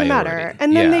not. It doesn't priority. matter.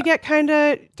 And then they get kind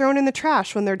of thrown in the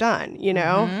trash when they're done, you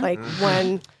know, like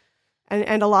when,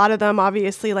 and a lot of them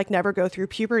obviously like never go through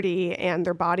puberty and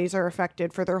their bodies are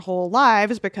affected for their whole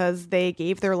lives because they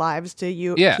gave their lives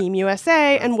to Team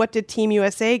USA. And what did Team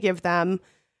USA give them?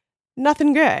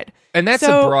 Nothing good. And that's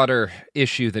a broader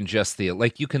issue than just the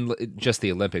just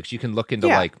the Olympics. You can look into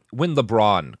like when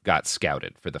LeBron got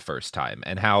scouted for the first time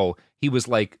and how he was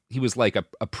like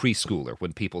a preschooler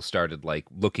when people started like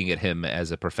looking at him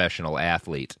as a professional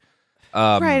athlete.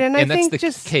 Right, and I that's think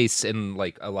the case in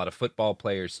like a lot of football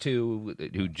players too,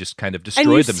 who just kind of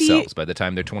destroy themselves by the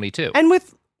time they're 22. And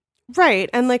with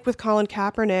like with Colin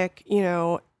Kaepernick, you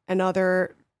know, and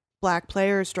other Black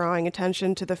players drawing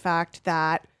attention to the fact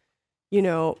that, you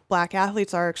know, Black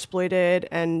athletes are exploited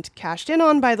and cashed in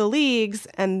on by the leagues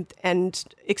and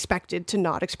expected to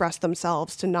not express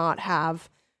themselves, to not have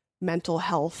mental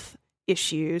health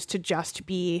issues, to just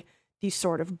be these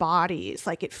sort of bodies.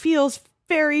 Like, it feels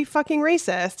very fucking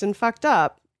racist and fucked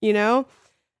up, you know?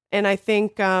 And I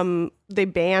think they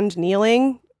banned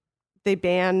kneeling. They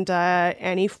banned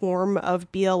any form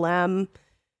of BLM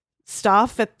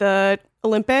stuff at the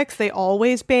Olympics. They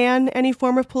always ban any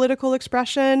form of political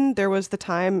expression. There was the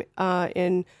time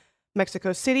in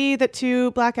Mexico City that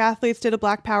 2 Black athletes did a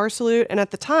Black Power salute. And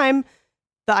at the time,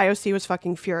 the IOC was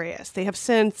fucking furious. They have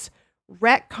since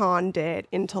retconned it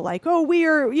into like, oh, we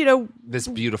are, you know. This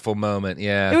beautiful moment,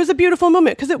 yeah. It was a beautiful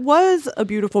moment because it was a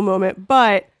beautiful moment.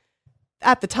 But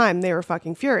at the time, they were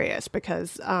fucking furious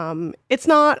because it's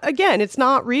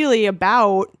not really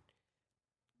about,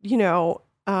 you know,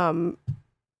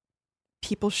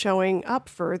 people showing up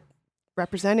for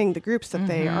representing the groups that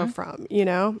they are from, you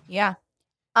know? Yeah.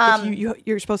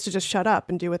 You're supposed to just shut up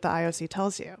and do what the IOC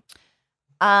tells you.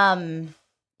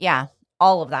 Yeah,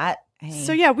 all of that.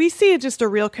 So yeah, we see just a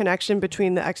real connection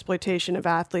between the exploitation of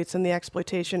athletes and the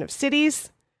exploitation of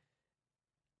cities.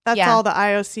 That's all the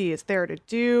IOC is there to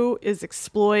do, is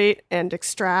exploit and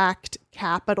extract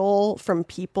capital from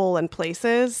people and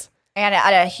places. And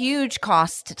at a huge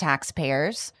cost to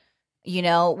taxpayers, you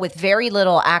know, with very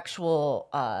little actual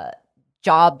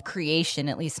job creation,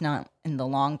 at least not in the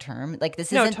long term. Like,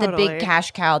 this isn't the big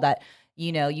cash cow that,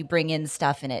 you know, you bring in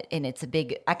stuff in it and it's a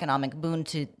big economic boon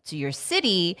to your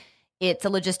city. It's a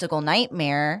logistical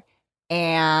nightmare.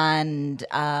 And,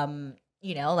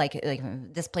 you know, like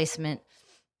displacement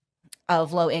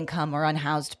of low income or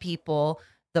unhoused people,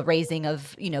 the raising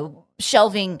of, you know,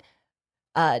 shelving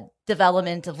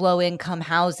development of low income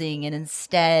housing and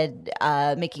instead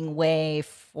making way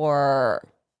for,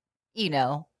 you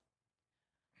know,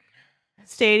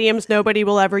 stadiums nobody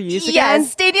will ever use again.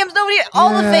 Yes, stadiums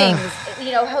all the things,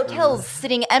 you know, hotels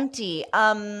sitting empty.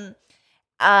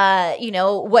 You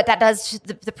know, what that does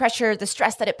to the pressure, the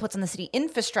stress that it puts on the city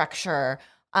infrastructure.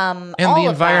 And the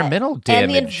environmental damage.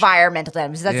 And the environmental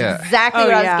damage. That's exactly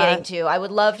what I was getting to. I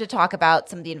would love to talk about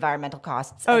some of the environmental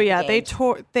costs. Oh yeah,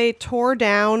 they tore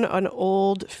down an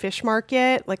old fish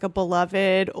market, like a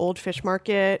beloved old fish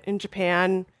market in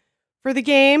Japan for the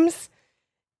games.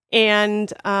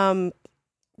 And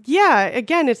yeah,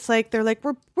 again, it's like they're like,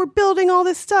 we're building all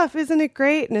this stuff, isn't it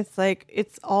great? And it's like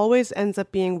it's always ends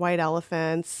up being white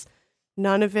elephants.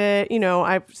 None of it, you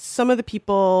know, some of the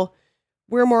people,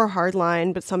 we're more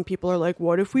hardline, but some people are like,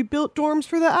 what if we built dorms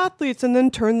for the athletes and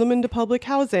then turned them into public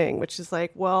housing? Which is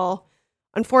like, well,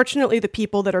 unfortunately, the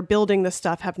people that are building this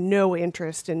stuff have no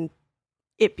interest in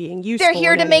it being useful. They're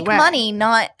here to make money,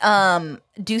 not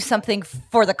do something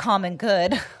for the common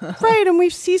good. Right, and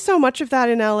we see so much of that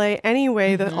in LA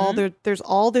anyway, that there's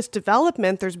all this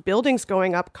development, there's buildings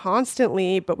going up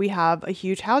constantly, but we have a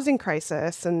huge housing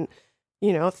crisis and,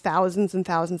 you know, thousands and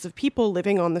thousands of people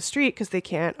living on the street because they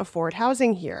can't afford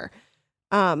housing here.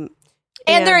 And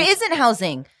there isn't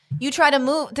housing. You try to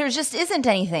move, there just isn't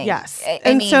anything. Yes.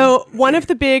 I mean, so one of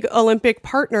the big Olympic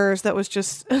partners that was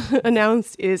just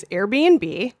announced is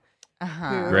Airbnb.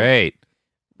 Great.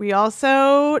 We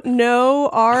also know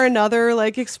are another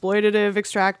like exploitative,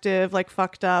 extractive, like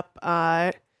fucked up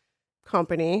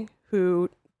company who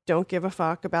don't give a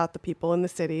fuck about the people in the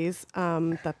cities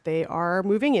that they are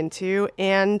moving into.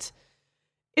 And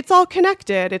it's all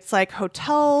connected. It's like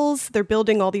hotels. They're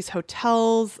building all these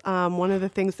hotels. One of the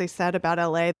things they said about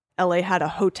LA had a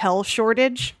hotel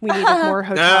shortage. We needed more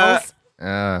hotels.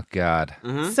 Oh, God.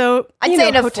 So I'd say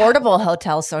an affordable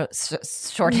hotel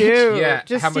shortage. Yeah,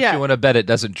 how much you want to bet it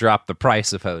doesn't drop the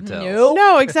price of hotels?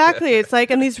 No, exactly. It's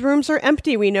like, and these rooms are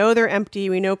empty. We know they're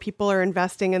empty. We know people are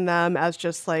investing in them as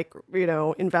just like,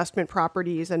 investment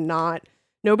properties and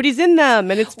nobody's in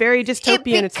them. And it's very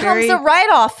dystopian. It becomes a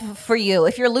write-off for you.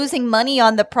 If you're losing money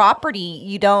on the property,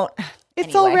 you don't...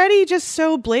 It's already just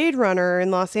so Blade Runner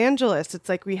in Los Angeles. It's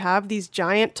like we have these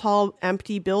giant, tall,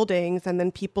 empty buildings and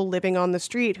then people living on the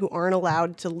street who aren't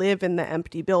allowed to live in the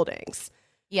empty buildings.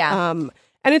 Yeah.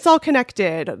 And it's all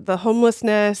connected. The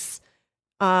homelessness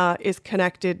is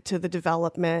connected to the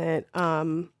development.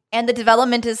 And the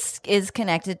development is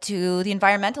connected to the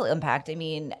environmental impact. I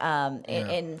mean,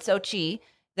 in Sochi,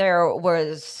 there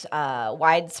was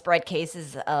widespread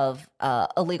cases of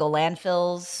illegal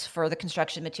landfills for the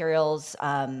construction materials.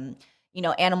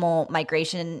 Animal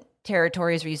migration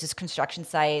territories were used as construction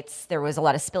sites. There was a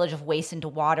lot of spillage of waste into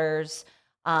waters.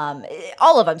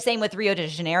 All of them. Same with Rio de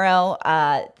Janeiro.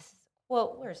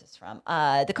 Where is this from?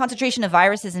 The concentration of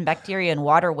viruses and bacteria in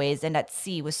waterways and at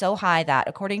sea was so high that,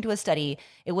 according to a study,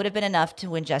 it would have been enough to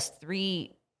ingest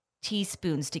 3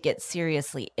 teaspoons to get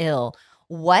seriously ill.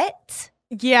 What?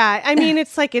 Yeah, I mean,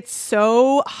 it's like it's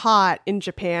so hot in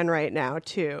Japan right now,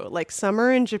 too. Like summer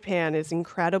in Japan is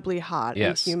incredibly hot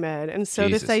and humid. And so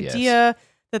this idea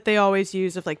that they always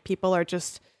use of like people are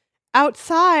just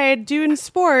outside doing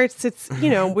sports, it's,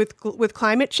 with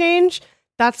climate change,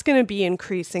 that's going to be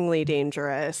increasingly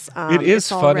dangerous. It is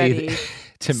funny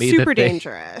to me super that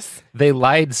dangerous. They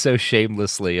lied so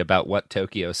shamelessly about what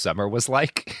Tokyo summer was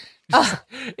like.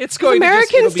 It's going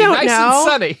Americans to be nice know. and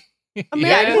sunny.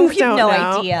 Americans don't no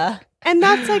know. idea. And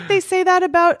that's like they say that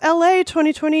about LA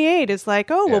 2028. It's like,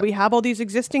 we have all these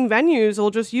existing venues, we'll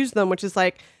just use them, which is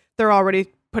like they're already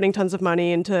putting tons of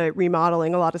money into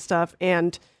remodeling a lot of stuff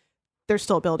and they're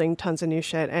still building tons of new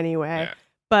shit anyway. Yeah.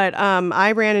 But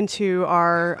I ran into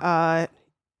our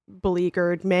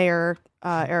beleaguered mayor,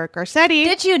 Eric Garcetti.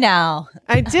 Did you now?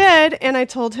 I did. And I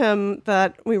told him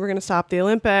that we were going to stop the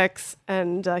Olympics.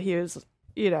 And he was,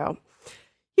 he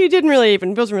wasn't really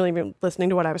even listening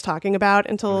to what I was talking about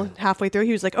until halfway through.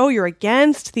 He was like, "Oh, you're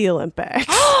against the Olympics."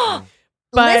 But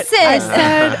listen, I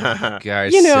said,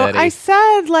 I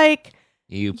said like,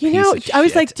 I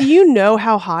was like, do you know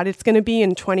how hot it's going to be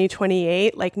in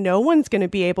 2028? Like, no one's going to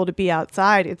be able to be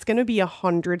outside. It's going to be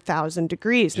 100,000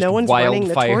 degrees. No one's running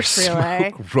the torch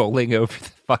relay. Rolling over the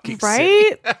fucking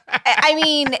right? city. I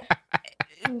mean,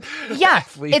 yeah,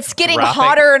 it's getting dropping.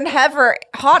 hotter and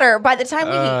hotter by the time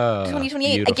we hit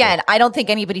 2028. Beautiful. Again, I don't think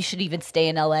anybody should even stay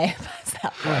in LA past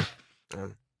that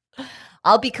point.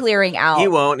 I'll be clearing out. He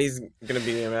won't. He's going to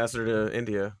be the ambassador to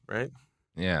India, right?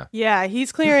 Yeah. Yeah,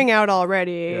 he's clearing out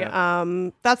already.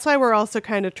 That's why we're also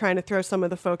kind of trying to throw some of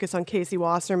the focus on Casey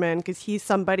Wasserman, because he's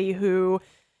somebody who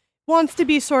wants to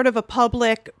be sort of a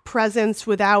public presence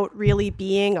without really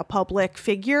being a public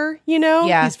figure,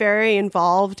 Yeah. He's very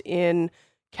involved in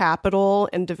capital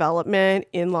and development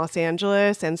in Los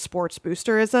Angeles and sports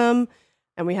boosterism.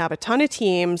 And we have a ton of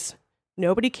teams.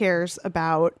 Nobody cares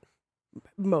about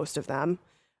most of them.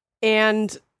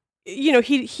 And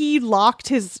he locked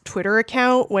his Twitter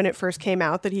account when it first came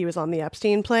out that he was on the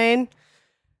Epstein plane.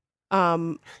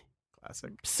 Classic.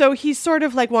 So he sort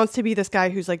of like wants to be this guy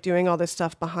who's like doing all this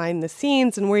stuff behind the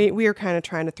scenes. And we are kind of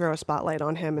trying to throw a spotlight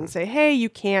on him and say, hey, you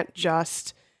can't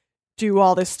just do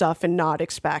all this stuff and not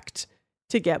expect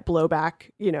to get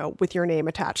blowback, with your name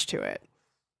attached to it.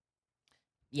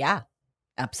 Yeah.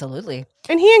 Absolutely.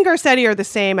 And he and Garcetti are the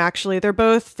same, actually. They're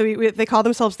both, they call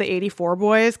themselves the 84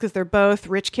 boys because they're both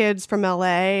rich kids from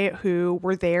LA who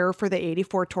were there for the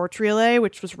 84 torch relay,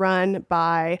 which was run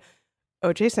by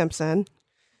O.J. Simpson.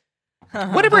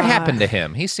 Whatever happened to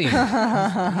him? He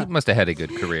must have had a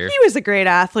good career. He was a great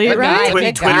athlete,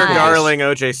 right? Twitter darling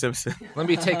O.J. Simpson. Let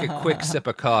me take a quick sip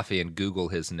of coffee and Google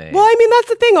his name. Well, I mean, that's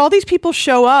the thing. All these people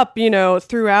show up,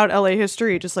 throughout LA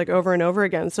history, just like over and over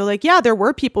again. So like, yeah, there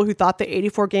were people who thought the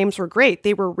 84 games were great.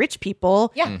 They were rich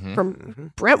people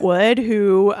from Brentwood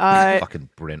who fucking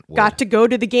Brentwood got to go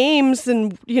to the games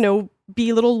and,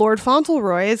 be little Lord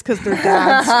Fauntleroys because their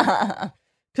dads...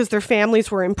 because their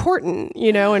families were important,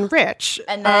 and rich.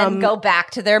 And then go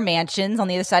back to their mansions on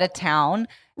the other side of town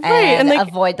and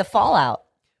avoid the fallout.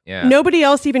 Yeah. Nobody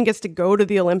else even gets to go to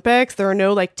the Olympics. There are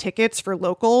no tickets for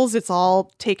locals. It's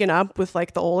all taken up with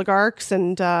the oligarchs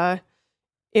and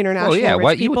international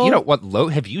rich people.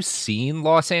 Have you seen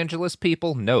Los Angeles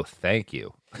people? No, thank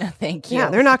you. No, thank you. Yeah,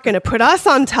 they're not going to put us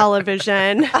on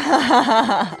television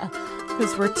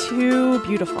because we're too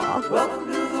beautiful. Welcome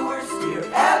to the worst year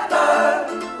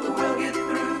ever. We'll get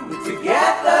through it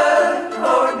together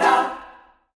or not.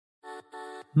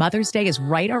 Mother's Day is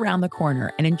right around the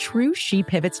corner, and in true She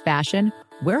Pivots fashion,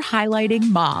 we're highlighting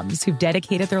moms who've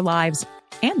dedicated their lives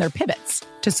and their pivots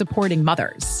to supporting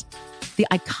mothers. The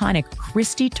iconic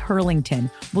Christy Turlington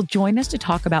will join us to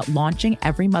talk about launching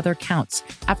Every Mother Counts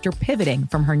after pivoting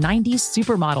from her 90s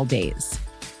supermodel days.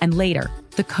 And later,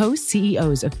 the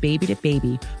co-CEOs of Baby to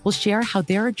Baby will share how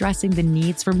they're addressing the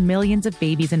needs for millions of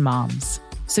babies and moms.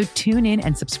 So tune in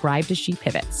and subscribe to She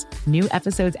Pivots. New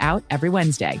episodes out every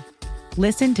Wednesday.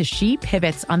 Listen to She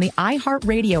Pivots on the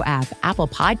iHeartRadio app, Apple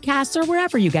Podcasts, or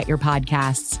wherever you get your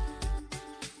podcasts.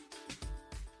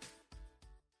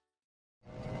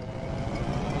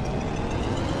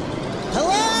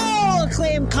 Hello,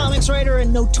 acclaimed comics writer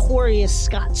and notorious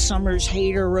Scott Summers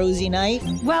hater, Rosie Knight.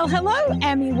 Well, hello,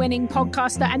 Emmy-winning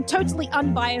podcaster and totally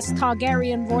unbiased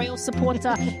Targaryen royal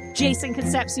supporter, Jason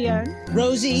Concepcion.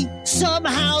 Rosie,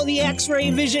 somehow the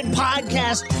X-Ray Vision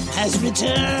podcast has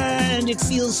returned. It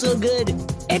feels so good.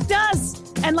 It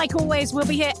does. And like always, we'll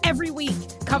be here every week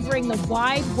covering the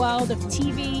wide world of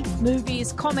TV,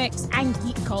 movies, comics, and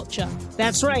geek culture.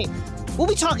 That's right. We'll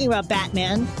be talking about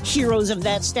Batman, heroes of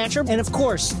that stature, and of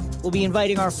course, we'll be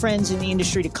inviting our friends in the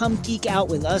industry to come geek out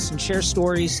with us and share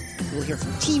stories. We'll hear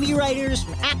from TV writers,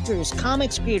 from actors,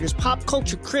 comics creators, pop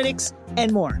culture critics,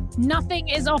 and more. Nothing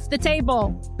is off the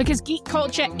table because geek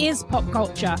culture is pop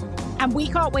culture, and we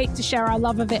can't wait to share our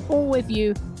love of it all with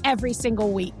you every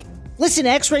single week. Listen to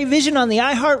X-Ray Vision on the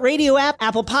iHeartRadio app,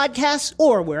 Apple Podcasts,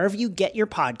 or wherever you get your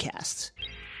podcasts.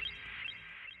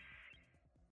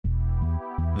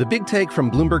 The Big Take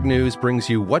from Bloomberg News brings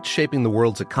you what's shaping the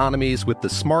world's economies with the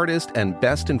smartest and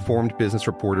best-informed business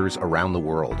reporters around the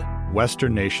world.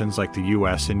 Western nations like the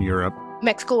U.S. and Europe.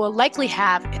 Mexico will likely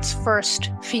have its first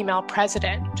female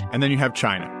president. And then you have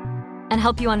China. And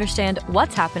help you understand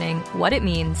what's happening, what it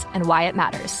means, and why it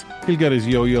matters. He'll get his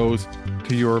yo-yos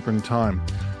to Europe in time.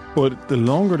 But the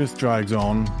longer this drags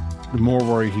on, the more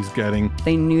worry he's getting.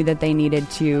 They knew that they needed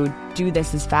to do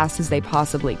this as fast as they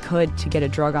possibly could to get a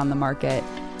drug on the market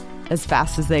as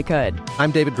fast as they could.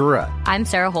 I'm David Gura. I'm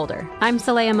Sarah Holder. I'm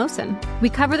Saleha Mohsen. We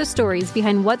cover the stories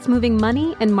behind what's moving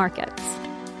money and markets.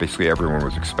 Basically, everyone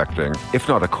was expecting, if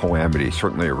not a calamity,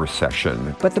 certainly a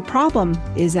recession. But the problem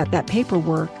is that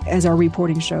paperwork, as our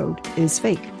reporting showed, is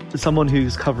fake. As someone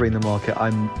who's covering the market,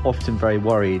 I'm often very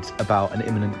worried about an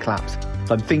imminent collapse.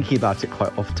 So I'm thinking about it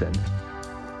quite often.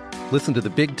 Listen to The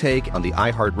Big Take on the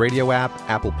iHeartRadio app,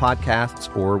 Apple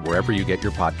Podcasts, or wherever you get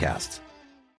your podcasts.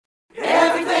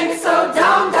 Everything's so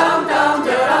dumb, dumb, dumb,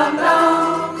 dumb,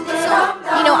 dumb.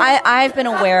 You know, I've been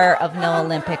aware of No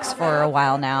Olympics for a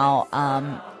while now,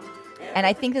 and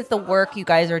I think that the work you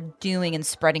guys are doing in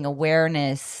spreading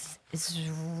awareness is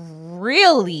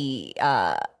really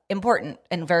important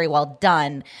and very well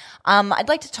done. I'd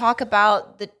like to talk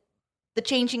about the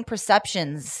changing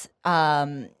perceptions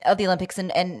of the Olympics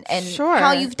and Sure.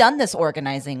 how you've done this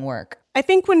organizing work. I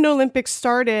think when No Olympics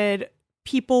started,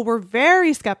 people were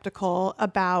very skeptical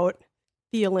about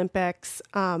the Olympics.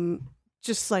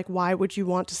 Just like, why would you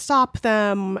want to stop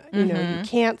them? You know, you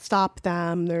can't stop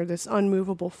them. They're this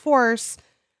unmovable force.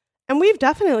 And we've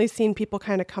definitely seen people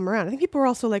kind of come around. I think people were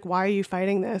also like, why are you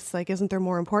fighting this? Like, isn't there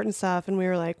more important stuff? And we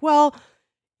were like, well,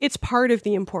 it's part of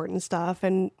the important stuff.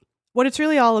 And what it's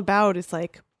really all about is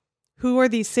like, who are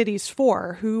these cities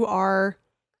for? Who are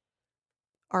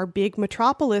our big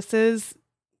metropolises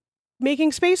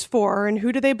making space for? And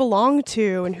who do they belong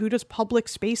to? And who does public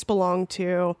space belong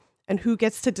to? And who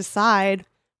gets to decide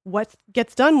what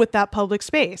gets done with that public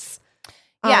space?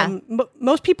 Yeah.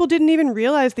 Most people didn't even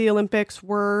realize the Olympics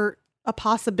were a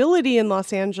possibility in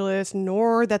Los Angeles,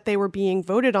 nor that they were being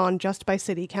voted on just by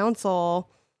city council,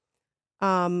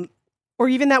 or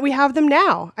even that we have them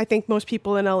now. I think most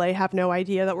people in LA have no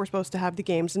idea that we're supposed to have the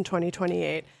games in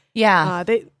 2028. Yeah.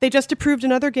 They just approved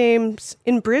another games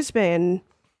in Brisbane,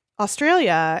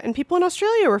 Australia, and people in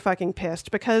Australia were fucking pissed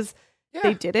because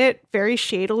they did it very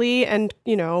shadily and,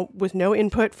 you know, with no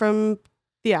input from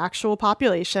the actual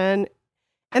population.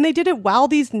 And they did it while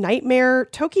these nightmare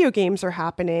Tokyo games are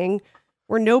happening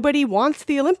where nobody wants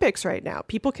the Olympics right now.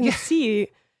 People can see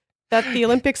that the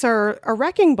Olympics are a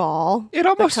wrecking ball. It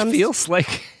almost feels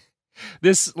like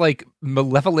this like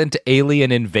malevolent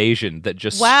alien invasion that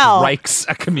just strikes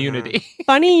a community.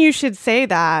 Funny you should say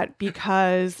that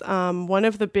because one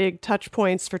of the big touch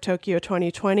points for Tokyo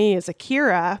 2020 is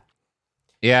Akira,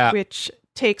 which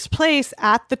takes place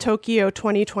at the Tokyo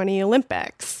 2020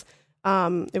 Olympics.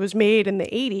 It was made in the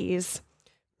 80s,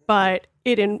 but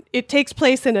it takes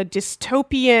place in a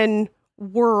dystopian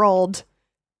world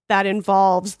that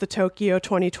involves the Tokyo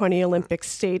 2020 Olympic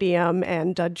Stadium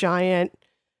and a giant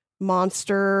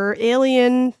monster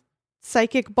alien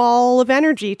psychic ball of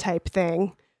energy type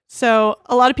thing. So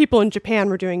a lot of people in Japan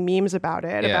were doing memes about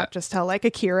it, Yeah. about just how like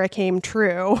Akira came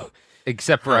true.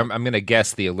 Except for, I'm going to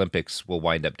guess the Olympics will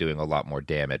wind up doing a lot more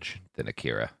damage than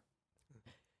Akira.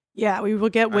 Yeah, we will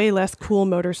get way less cool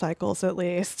motorcycles at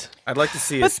least. I'd like to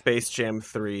see a Space Jam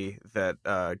 3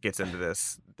 that gets into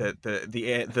this. That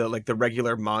the like the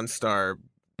regular Monstar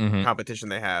competition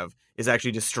they have is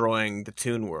actually destroying the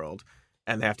Toon World,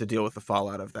 and they have to deal with the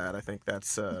fallout of that. I think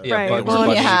that's Bugs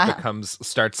Bunny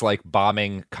starts like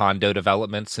bombing condo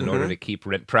developments in order to keep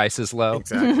rent prices low.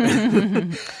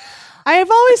 Exactly. I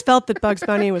have always felt that Bugs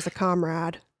Bunny was a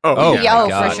comrade. Oh, yeah. my Oh,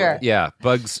 God. for sure. Yeah,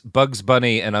 Bugs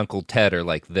Bunny and Uncle Ted are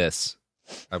like this.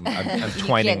 I'm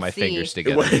twining can't my see. fingers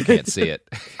together. You can't see it.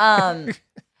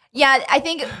 Yeah, I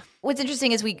think what's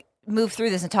interesting is we move through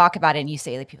this and talk about it, and you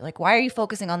say, like, people are like, why are you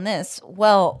focusing on this?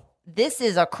 Well, this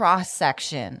is a cross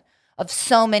section of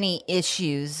so many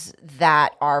issues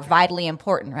that are vitally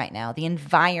important right now: the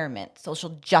environment, social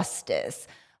justice,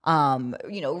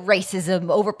 racism,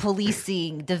 over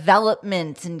policing,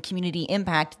 development, and community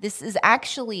impact. This is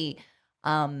actually,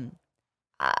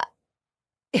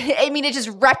 it just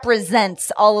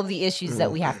represents all of the issues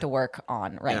that we have to work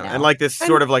on right now. And like this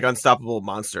sort of like unstoppable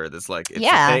monster that's like,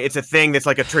 it's a thing that's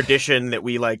like a tradition that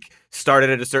we like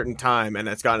started at a certain time, and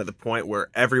it's gotten to the point where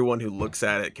everyone who looks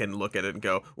at it can look at it and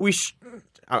go,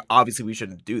 obviously we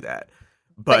shouldn't do that.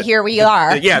 But here we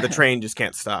are. The train just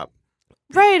can't stop.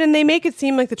 Right, and they make it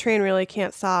seem like the train really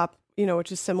can't stop,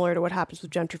 which is similar to what happens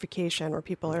with gentrification, where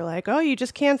people are like, oh, you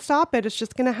just can't stop it. It's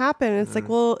just going to happen. And it's like,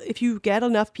 well, if you get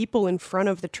enough people in front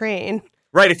of the train.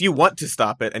 Right, if you want to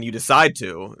stop it and you decide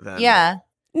to, then... Yeah.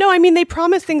 No, I mean, they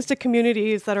promise things to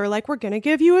communities that are like, we're going to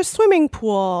give you a swimming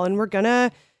pool and we're going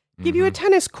to give you a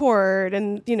tennis court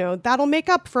and, that'll make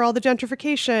up for all the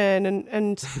gentrification.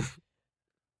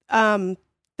 And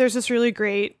there's this really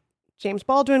great James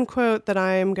Baldwin quote that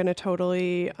I'm going to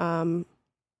totally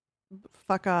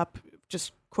fuck up,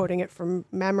 just quoting it from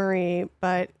memory.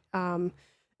 But in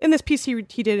this piece he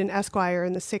did in Esquire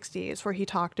in the 60s, where he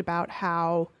talked about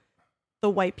how the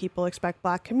white people expect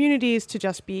black communities to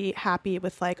just be happy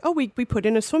with like, oh, we put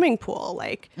in a swimming pool.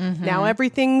 Like now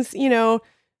everything's, now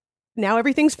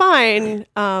everything's fine.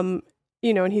 And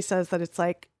he says that it's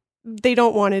like, they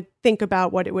don't want to think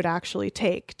about what it would actually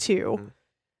take to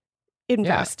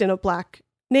invest in a black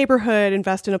neighborhood,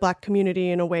 invest in a black community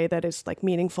in a way that is like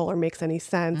meaningful or makes any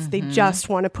sense. They just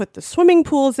want to put the swimming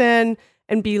pools in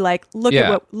and be like, look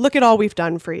at all we've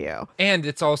done for you. And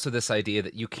it's also this idea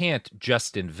that you can't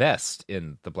just invest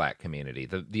in the black community.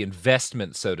 The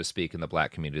investment, so to speak, in the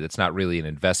black community, that's not really an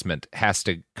investment, has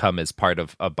to come as part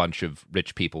of a bunch of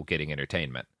rich people getting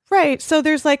entertainment. Right. So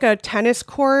there's like a tennis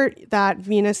court that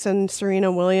Venus and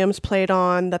Serena Williams played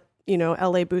on that,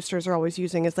 LA boosters are always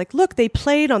using is like, look, they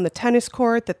played on the tennis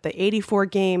court that the 84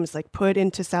 games like put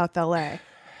into South LA.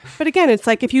 But again, it's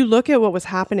like, if you look at what was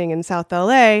happening in South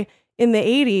LA in the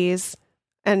 80s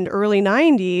and early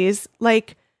 90s,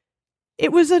 like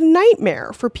it was a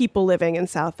nightmare for people living in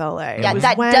South LA. Yeah,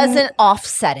 that doesn't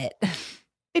offset it.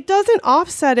 It doesn't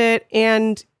offset it.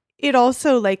 And it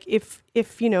also like, if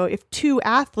two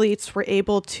athletes were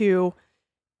able to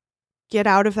get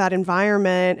out of that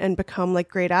environment and become like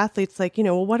great athletes, like,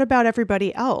 well, what about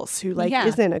everybody else who like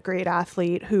isn't a great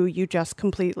athlete, who you just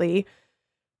completely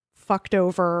fucked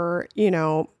over,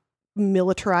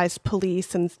 militarized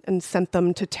police and sent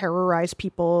them to terrorize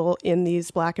people in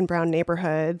these black and brown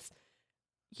neighborhoods.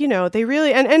 They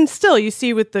really, and still you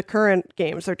see with the current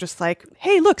games, they're just like,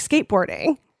 hey, look,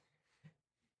 skateboarding.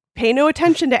 Pay no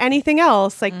attention to anything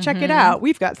else. Like, check it out.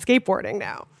 We've got skateboarding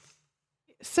now.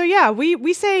 So yeah,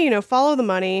 we say, follow the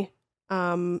money.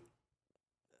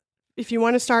 If you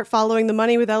want to start following the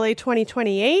money with LA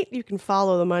 2028, you can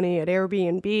follow the money at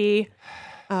Airbnb.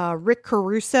 Rick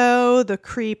Caruso, the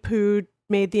creep who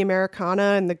made the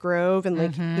Americana and the Grove and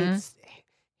like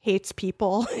hates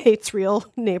people, hates real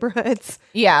neighborhoods.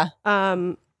 Yeah.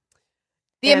 The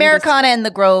Americana and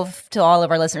the Grove, to all of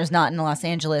our listeners not in Los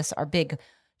Angeles, are big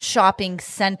shopping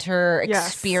center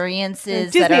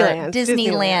experiences that are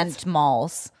Disneyland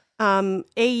malls.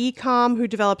 AECOM, who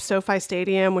developed SoFi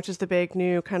Stadium, which is the big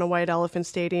new kind of white elephant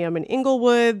stadium in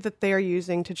Inglewood that they are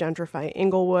using to gentrify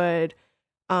Inglewood.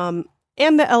 And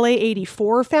the LA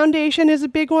 84 Foundation is a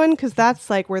big one because that's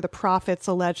like where the profits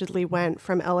allegedly went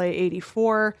from LA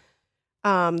 84.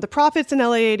 The profits in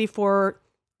LA 84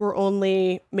 were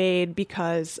only made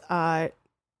because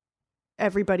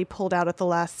everybody pulled out at the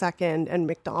last second and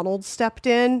McDonald's stepped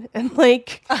in and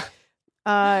like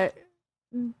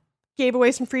gave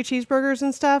away some free cheeseburgers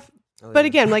and stuff. But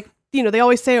again, like they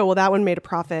always say, oh, well, that one made a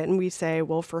profit. And we say,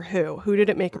 well, for who? Who did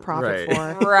it make a profit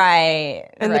for? Right.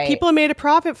 And the people it made a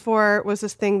profit for was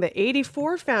this thing, the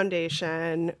 84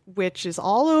 Foundation, which is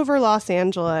all over Los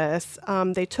Angeles.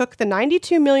 They took the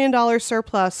 $92 million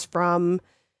surplus from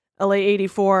LA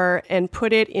 84 and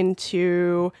put it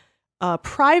into a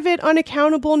private,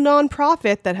 unaccountable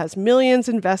nonprofit that has millions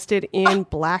invested in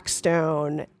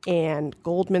Blackstone and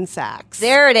Goldman Sachs.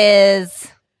 There it is.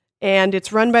 And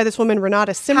it's run by this woman,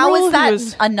 Renata Simrel. How is that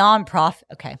a nonprofit?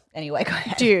 Okay. Anyway, go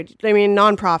ahead. Dude, I mean,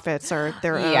 nonprofits are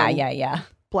their own yeah.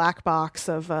 black box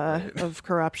of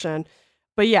corruption.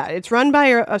 But yeah, it's run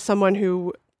by someone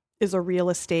who is a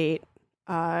real estate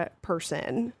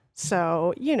person.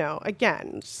 So,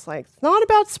 again, it's like, it's not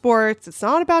about sports. It's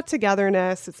not about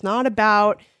togetherness. It's not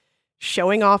about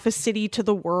showing off a city to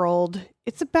the world.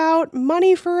 It's about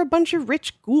money for a bunch of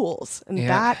rich ghouls. And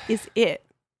that is it.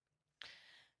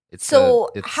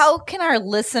 How can our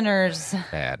listeners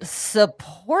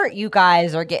support you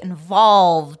guys or get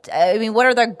involved? I mean, what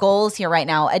are their goals here right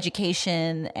now?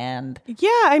 Education and... Yeah,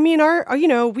 I mean,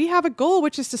 we have a goal,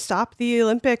 which is to stop the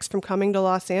Olympics from coming to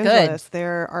Los Angeles. Good.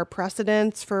 There are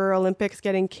precedents for Olympics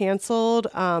getting canceled.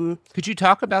 Could you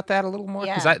talk about that a little more?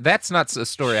 Because that's not a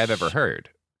story I've ever heard.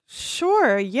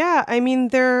 Sure, yeah. I mean,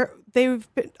 a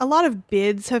lot of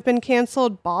bids have been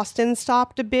canceled. Boston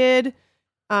stopped a bid.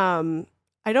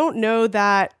 I don't know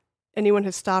that anyone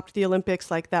has stopped the Olympics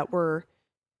like that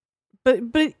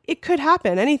but it could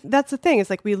happen. That's the thing. It's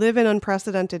like we live in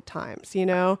unprecedented times,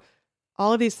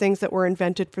 all of these things that were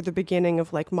invented for the beginning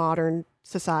of like modern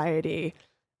society.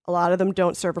 A lot of them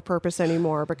don't serve a purpose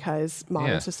anymore because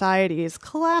modern society is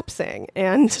collapsing.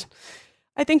 And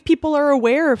I think people are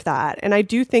aware of that. And I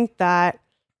do think that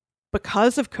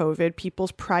because of COVID,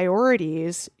 people's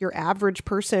priorities, your average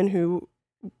person who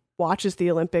watches the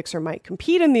Olympics or might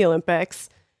compete in the Olympics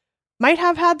might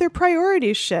have had their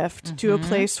priorities shift to a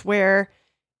place where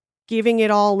giving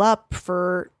it all up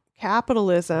for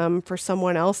capitalism, for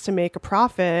someone else to make a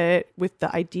profit with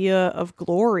the idea of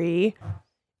glory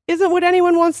isn't what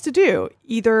anyone wants to do,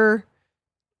 either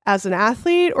as an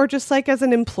athlete or just like as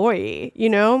an employee,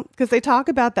 because they talk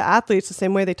about the athletes the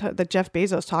same way that Jeff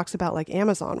Bezos talks about like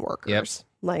Amazon workers.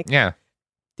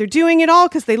 They're doing it all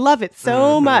because they love it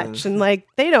so much. And like,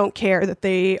 they don't care that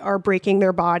they are breaking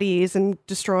their bodies and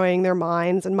destroying their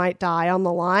minds and might die on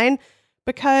the line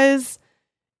because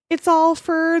it's all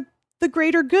for the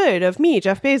greater good of me,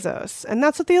 Jeff Bezos. And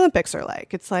that's what the Olympics are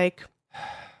like. It's like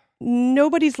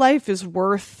nobody's life is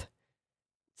worth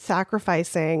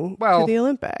sacrificing to the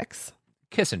Olympics.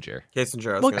 Kissinger, I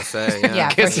was going to say. Yeah,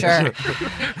 for sure.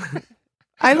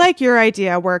 I like your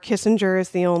idea where Kissinger is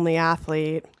the only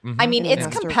athlete. I mean, it's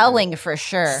compelling for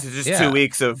sure. Just 2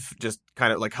 weeks of just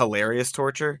kind of like hilarious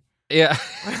torture. Yeah.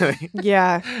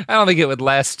 Yeah. I don't think it would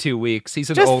last 2 weeks.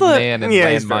 He's an old man and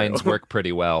landmines work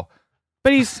pretty well.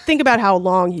 But think about how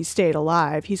long he stayed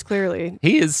alive. He's clearly...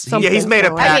 he's made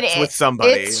a pact with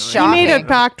somebody. It's shocking. He made a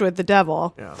pact with the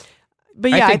devil. Yeah.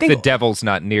 But yeah, I think the devil's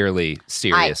not nearly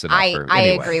serious enough. I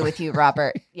agree with you,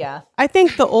 Robert. Yeah. I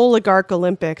think the oligarch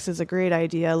Olympics is a great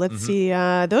idea. Let's see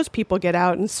those people get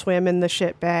out and swim in the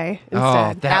shit bay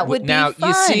instead. Oh, that would be fun.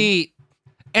 You see,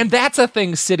 and that's a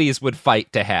thing cities would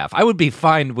fight to have. I would be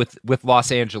fine with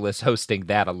Los Angeles hosting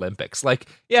that Olympics. Like,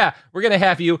 yeah, we're gonna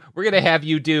have you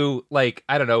do like,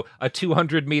 I don't know, a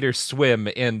 200-meter swim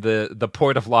in the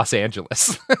port of Los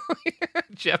Angeles.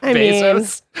 Jeff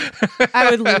Bezos.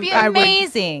 I would be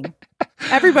amazing.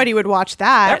 Everybody would watch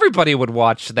that. Everybody would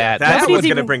watch that. That's what's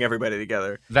going to bring everybody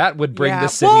together. That would bring the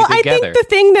city together. I think the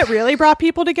thing that really brought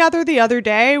people together the other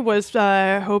day was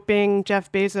hoping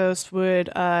Jeff Bezos would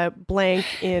blank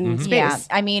in space. Yeah,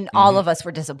 I mean, all of us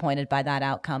were disappointed by that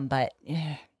outcome, but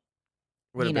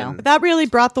that really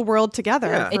brought the world together.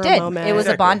 Yeah. For It did. A moment. It was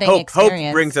a bonding experience.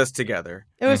 Hope brings us together.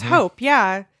 It was hope,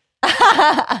 yeah.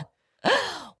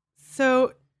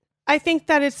 So I think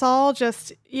that it's all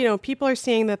just, people are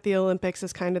seeing that the Olympics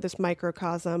is kind of this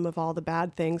microcosm of all the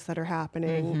bad things that are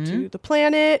happening to the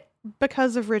planet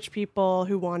because of rich people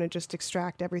who want to just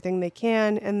extract everything they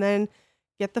can and then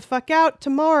get the fuck out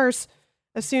to Mars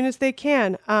as soon as they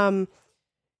can.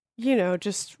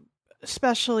 Just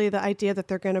especially the idea that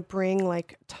they're going to bring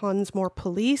like tons more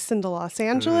police into Los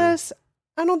Angeles.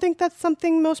 I don't think that's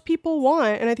something most people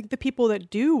want. And I think the people that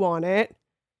do want it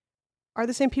are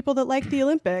the same people that like the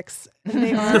Olympics. And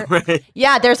they are.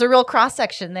 Yeah, there's a real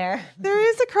cross-section there. There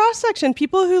is a cross-section.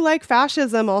 People who like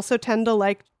fascism also tend to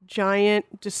like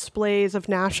giant displays of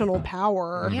national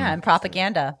power. Yeah, and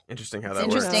propaganda. Interesting how it's that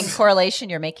interesting works. correlation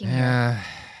you're making here.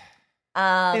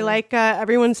 They like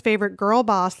everyone's favorite girl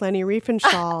boss, Leni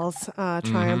Riefenstahl's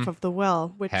Triumph of the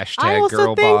Will, which I Hashtag also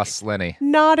girl think boss Lenny.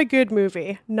 not a good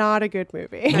movie. Not a good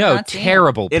movie. No,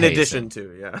 terrible In pacing. addition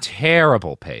to, yeah.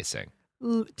 Terrible pacing.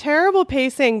 Terrible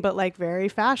pacing, but like very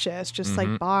fascist, just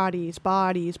like bodies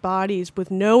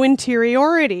with no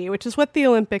interiority, which is what the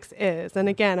Olympics is. And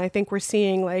again, I think we're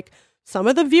seeing like some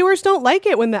of the viewers don't like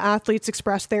it when the athletes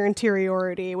express their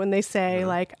interiority, when they say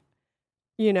like,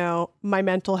 you know, my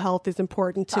mental health is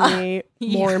important to me,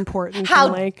 more important How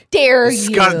than like dare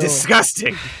you?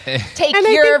 Disgusting. Take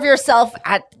care of yourself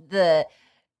at the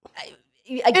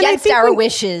against our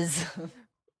wishes.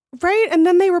 Right. And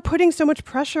then they were putting so much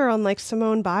pressure on like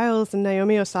Simone Biles and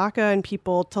Naomi Osaka and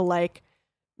people to like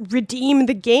redeem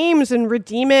the games and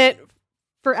redeem it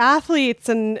for athletes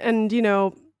and you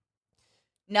know.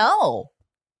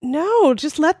 No,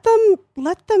 just let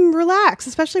them relax,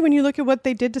 especially when you look at what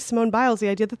they did to Simone Biles, the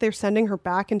idea that they're sending her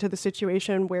back into the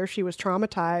situation where she was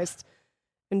traumatized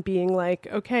and being like,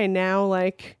 okay, now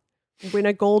like win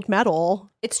a gold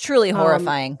medal. It's truly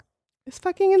horrifying. It's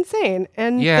fucking insane.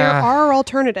 And Yeah. there are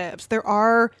alternatives. There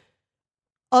are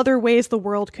other ways the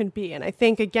world could be. And I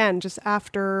think, again, just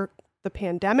after the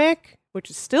pandemic, which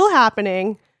is still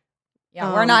happening.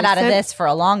 Yeah, we're not out of this for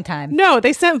a long time. No,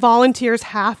 they sent volunteers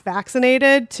half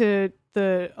vaccinated to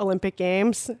the Olympic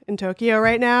Games in Tokyo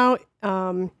right now.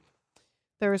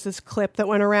 There was this clip that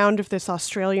went around of this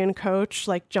Australian coach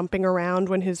like jumping around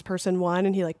when his person won,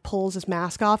 and he like pulls his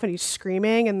mask off and he's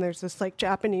screaming, and there's this like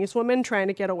Japanese woman trying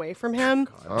to get away from him.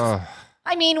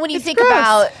 I mean, when you think gross.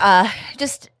 about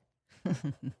just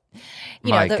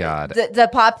you My know, God.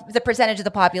 the percentage of the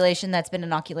population that's been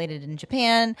inoculated in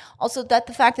Japan, also that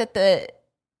the fact that the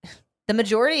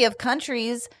majority of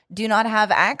countries do not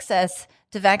have access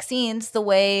to vaccines the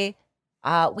way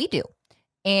we do,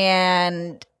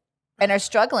 and are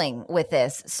struggling with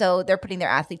this. So they're putting their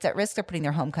athletes at risk, they're putting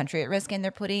their home country at risk, and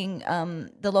they're putting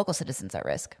the local citizens at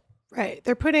risk. Right.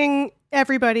 They're putting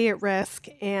everybody at risk,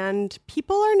 and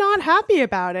people are not happy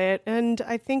about it. And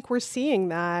I think we're seeing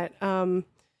that,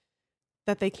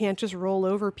 that they can't just roll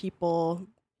over people,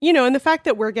 you know, and the fact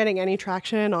that we're getting any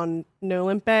traction on No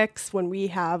Olympics when we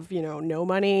have, you know, no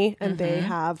money and they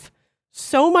have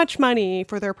so much money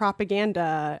for their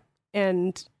propaganda.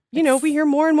 And, you know, we hear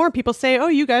more and more people say, oh,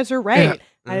 you guys are right.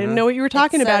 I didn't know what you were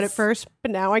talking about at first,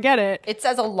 but now I get it. It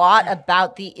says a lot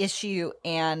about the issue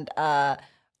and the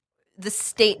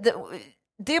state,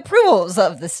 the approvals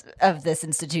of this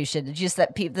institution. Just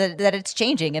that that it's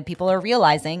changing and people are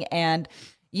realizing, and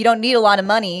you don't need a lot of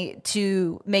money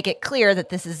to make it clear that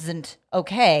this isn't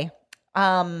okay.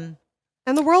 And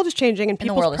the world is changing, and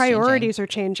people's priorities are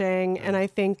changing. And I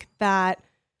think that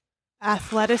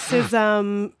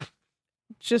athleticism,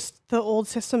 just the old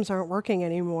systems aren't working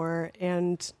anymore,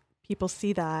 and people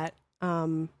see that.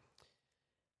 And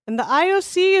the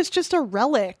IOC is just a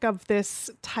relic of this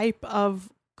type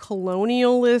of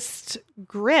colonialist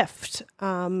grift.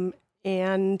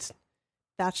 And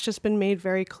that's just been made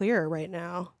very clear right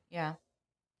now. Yeah.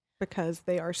 Because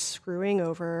they are screwing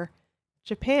over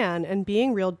Japan and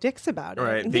being real dicks about it.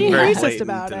 Right. And Being very racist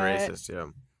about and it. racist, yeah.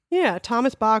 Yeah,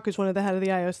 Thomas Bach, who's one of the head of the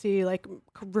IOC, like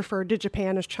referred to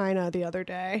Japan as China the other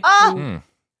day.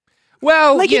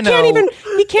 Well, like you he know,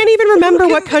 can't even remember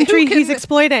what country he's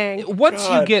exploiting. Once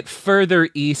you get further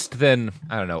east than,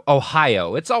 I don't know,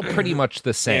 Ohio, it's all pretty much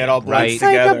the same, it all blends right? It's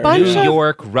like a together. bunch New of-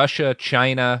 York, Russia,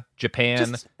 China,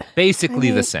 Japan, basically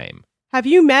the same. Have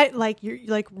you met like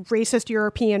racist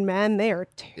European men? They are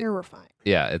terrifying.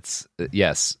 Yeah, it's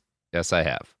yes, I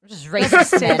have. Just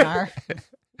racist men are.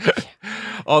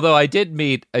 Although I did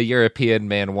meet a European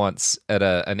man once at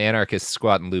an anarchist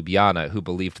squat in Ljubljana who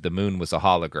believed the moon was a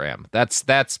hologram. That's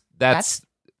been that's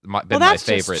my just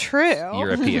favorite true.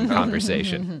 European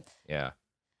conversation. Yeah.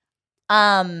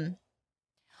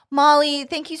 Molly,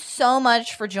 thank you so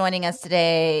much for joining us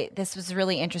today. This was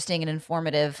really interesting and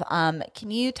informative.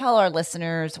 Can you tell our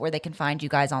listeners where they can find you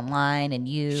guys online and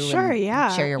you Sure, and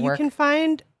yeah. share your work?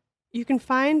 You can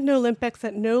find No Olympics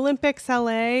at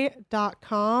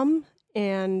noolympicsla.com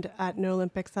and at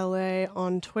noolympicsla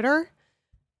on Twitter.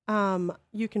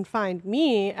 You can find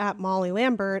me at Molly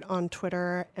Lambert on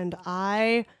Twitter, and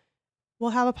I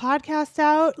will have a podcast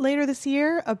out later this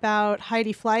year about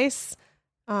Heidi Fleiss,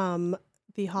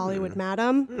 the Hollywood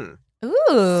Madam. Ooh.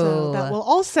 So that will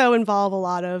also involve a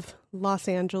lot of Los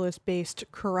Angeles-based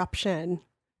corruption.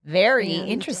 Very And,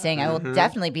 interesting. I will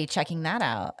definitely be checking that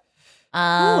out.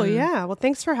 Oh, yeah. Well,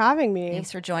 thanks for having me.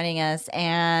 Thanks for joining us.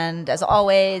 And as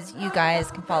always, you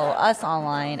guys can follow us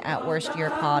online at Worst Year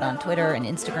Pod on Twitter and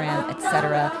Instagram,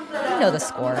 etc. You know the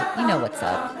score. You know what's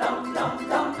up.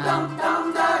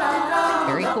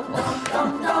 Very Very cool.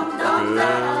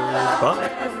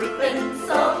 Everything's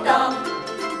so dumb.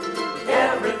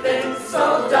 Everything's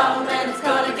so dumb, and it's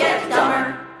gonna get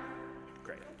dumber.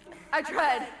 I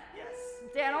tried. Yes.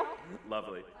 Daniel?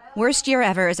 Lovely. Worst Year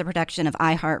Ever is a production of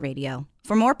iHeartRadio.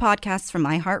 For more podcasts from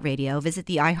iHeartRadio, visit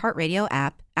the iHeartRadio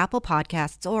app, Apple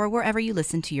Podcasts, or wherever you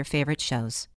listen to your favorite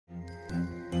shows.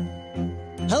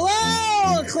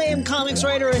 Hello, acclaimed comics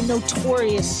writer and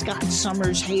notorious Scott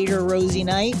Summers hater, Rosie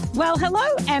Knight. Well, hello,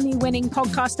 Emmy-winning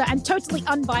podcaster and totally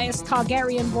unbiased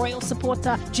Targaryen royal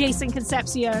supporter, Jason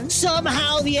Concepcion.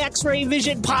 Somehow the X-Ray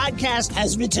Vision podcast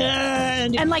has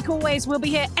returned. And like always, we'll be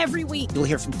here every week. You'll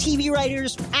hear from TV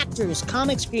writers, from actors,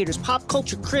 comics creators, pop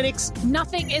culture critics.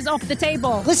 Nothing is off the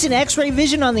table. Listen to X-Ray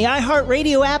Vision on the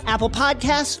iHeartRadio app, Apple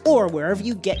Podcasts, or wherever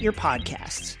you get your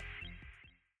podcasts.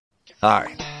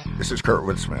 Hi, this is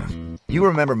Kurtwood Smith. You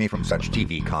remember me from such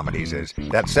TV comedies as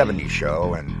That 70s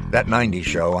Show and That 90s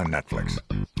Show on Netflix.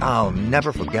 I'll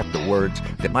never forget the words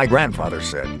that my grandfather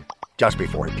said just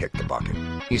before he kicked the bucket.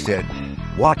 He said,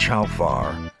 "Watch how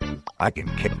far I can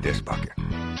kick this bucket."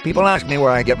 People ask me where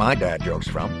I get my dad jokes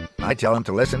from. I tell them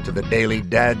to listen to the Daily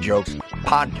Dad Jokes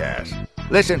podcast.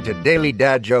 Listen to Daily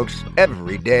Dad Jokes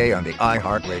every day on the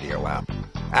iHeartRadio app,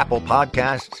 Apple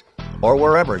Podcasts, or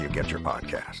wherever you get your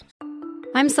podcasts.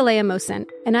 I'm Saleha Mohsin,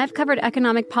 and I've covered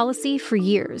economic policy for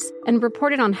years and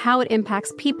reported on how it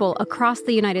impacts people across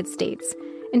the United States.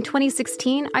 In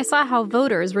 2016, I saw how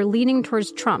voters were leaning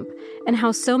towards Trump and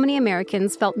how so many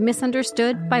Americans felt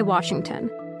misunderstood by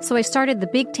Washington. So I started The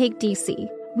Big Take DC.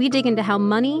 We dig into how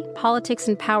money, politics,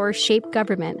 and power shape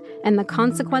government and the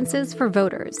consequences for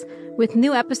voters. With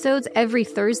new episodes every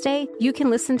Thursday, you can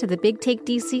listen to The Big Take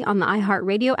DC on the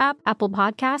iHeartRadio app, Apple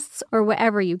Podcasts, or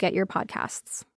wherever you get your podcasts.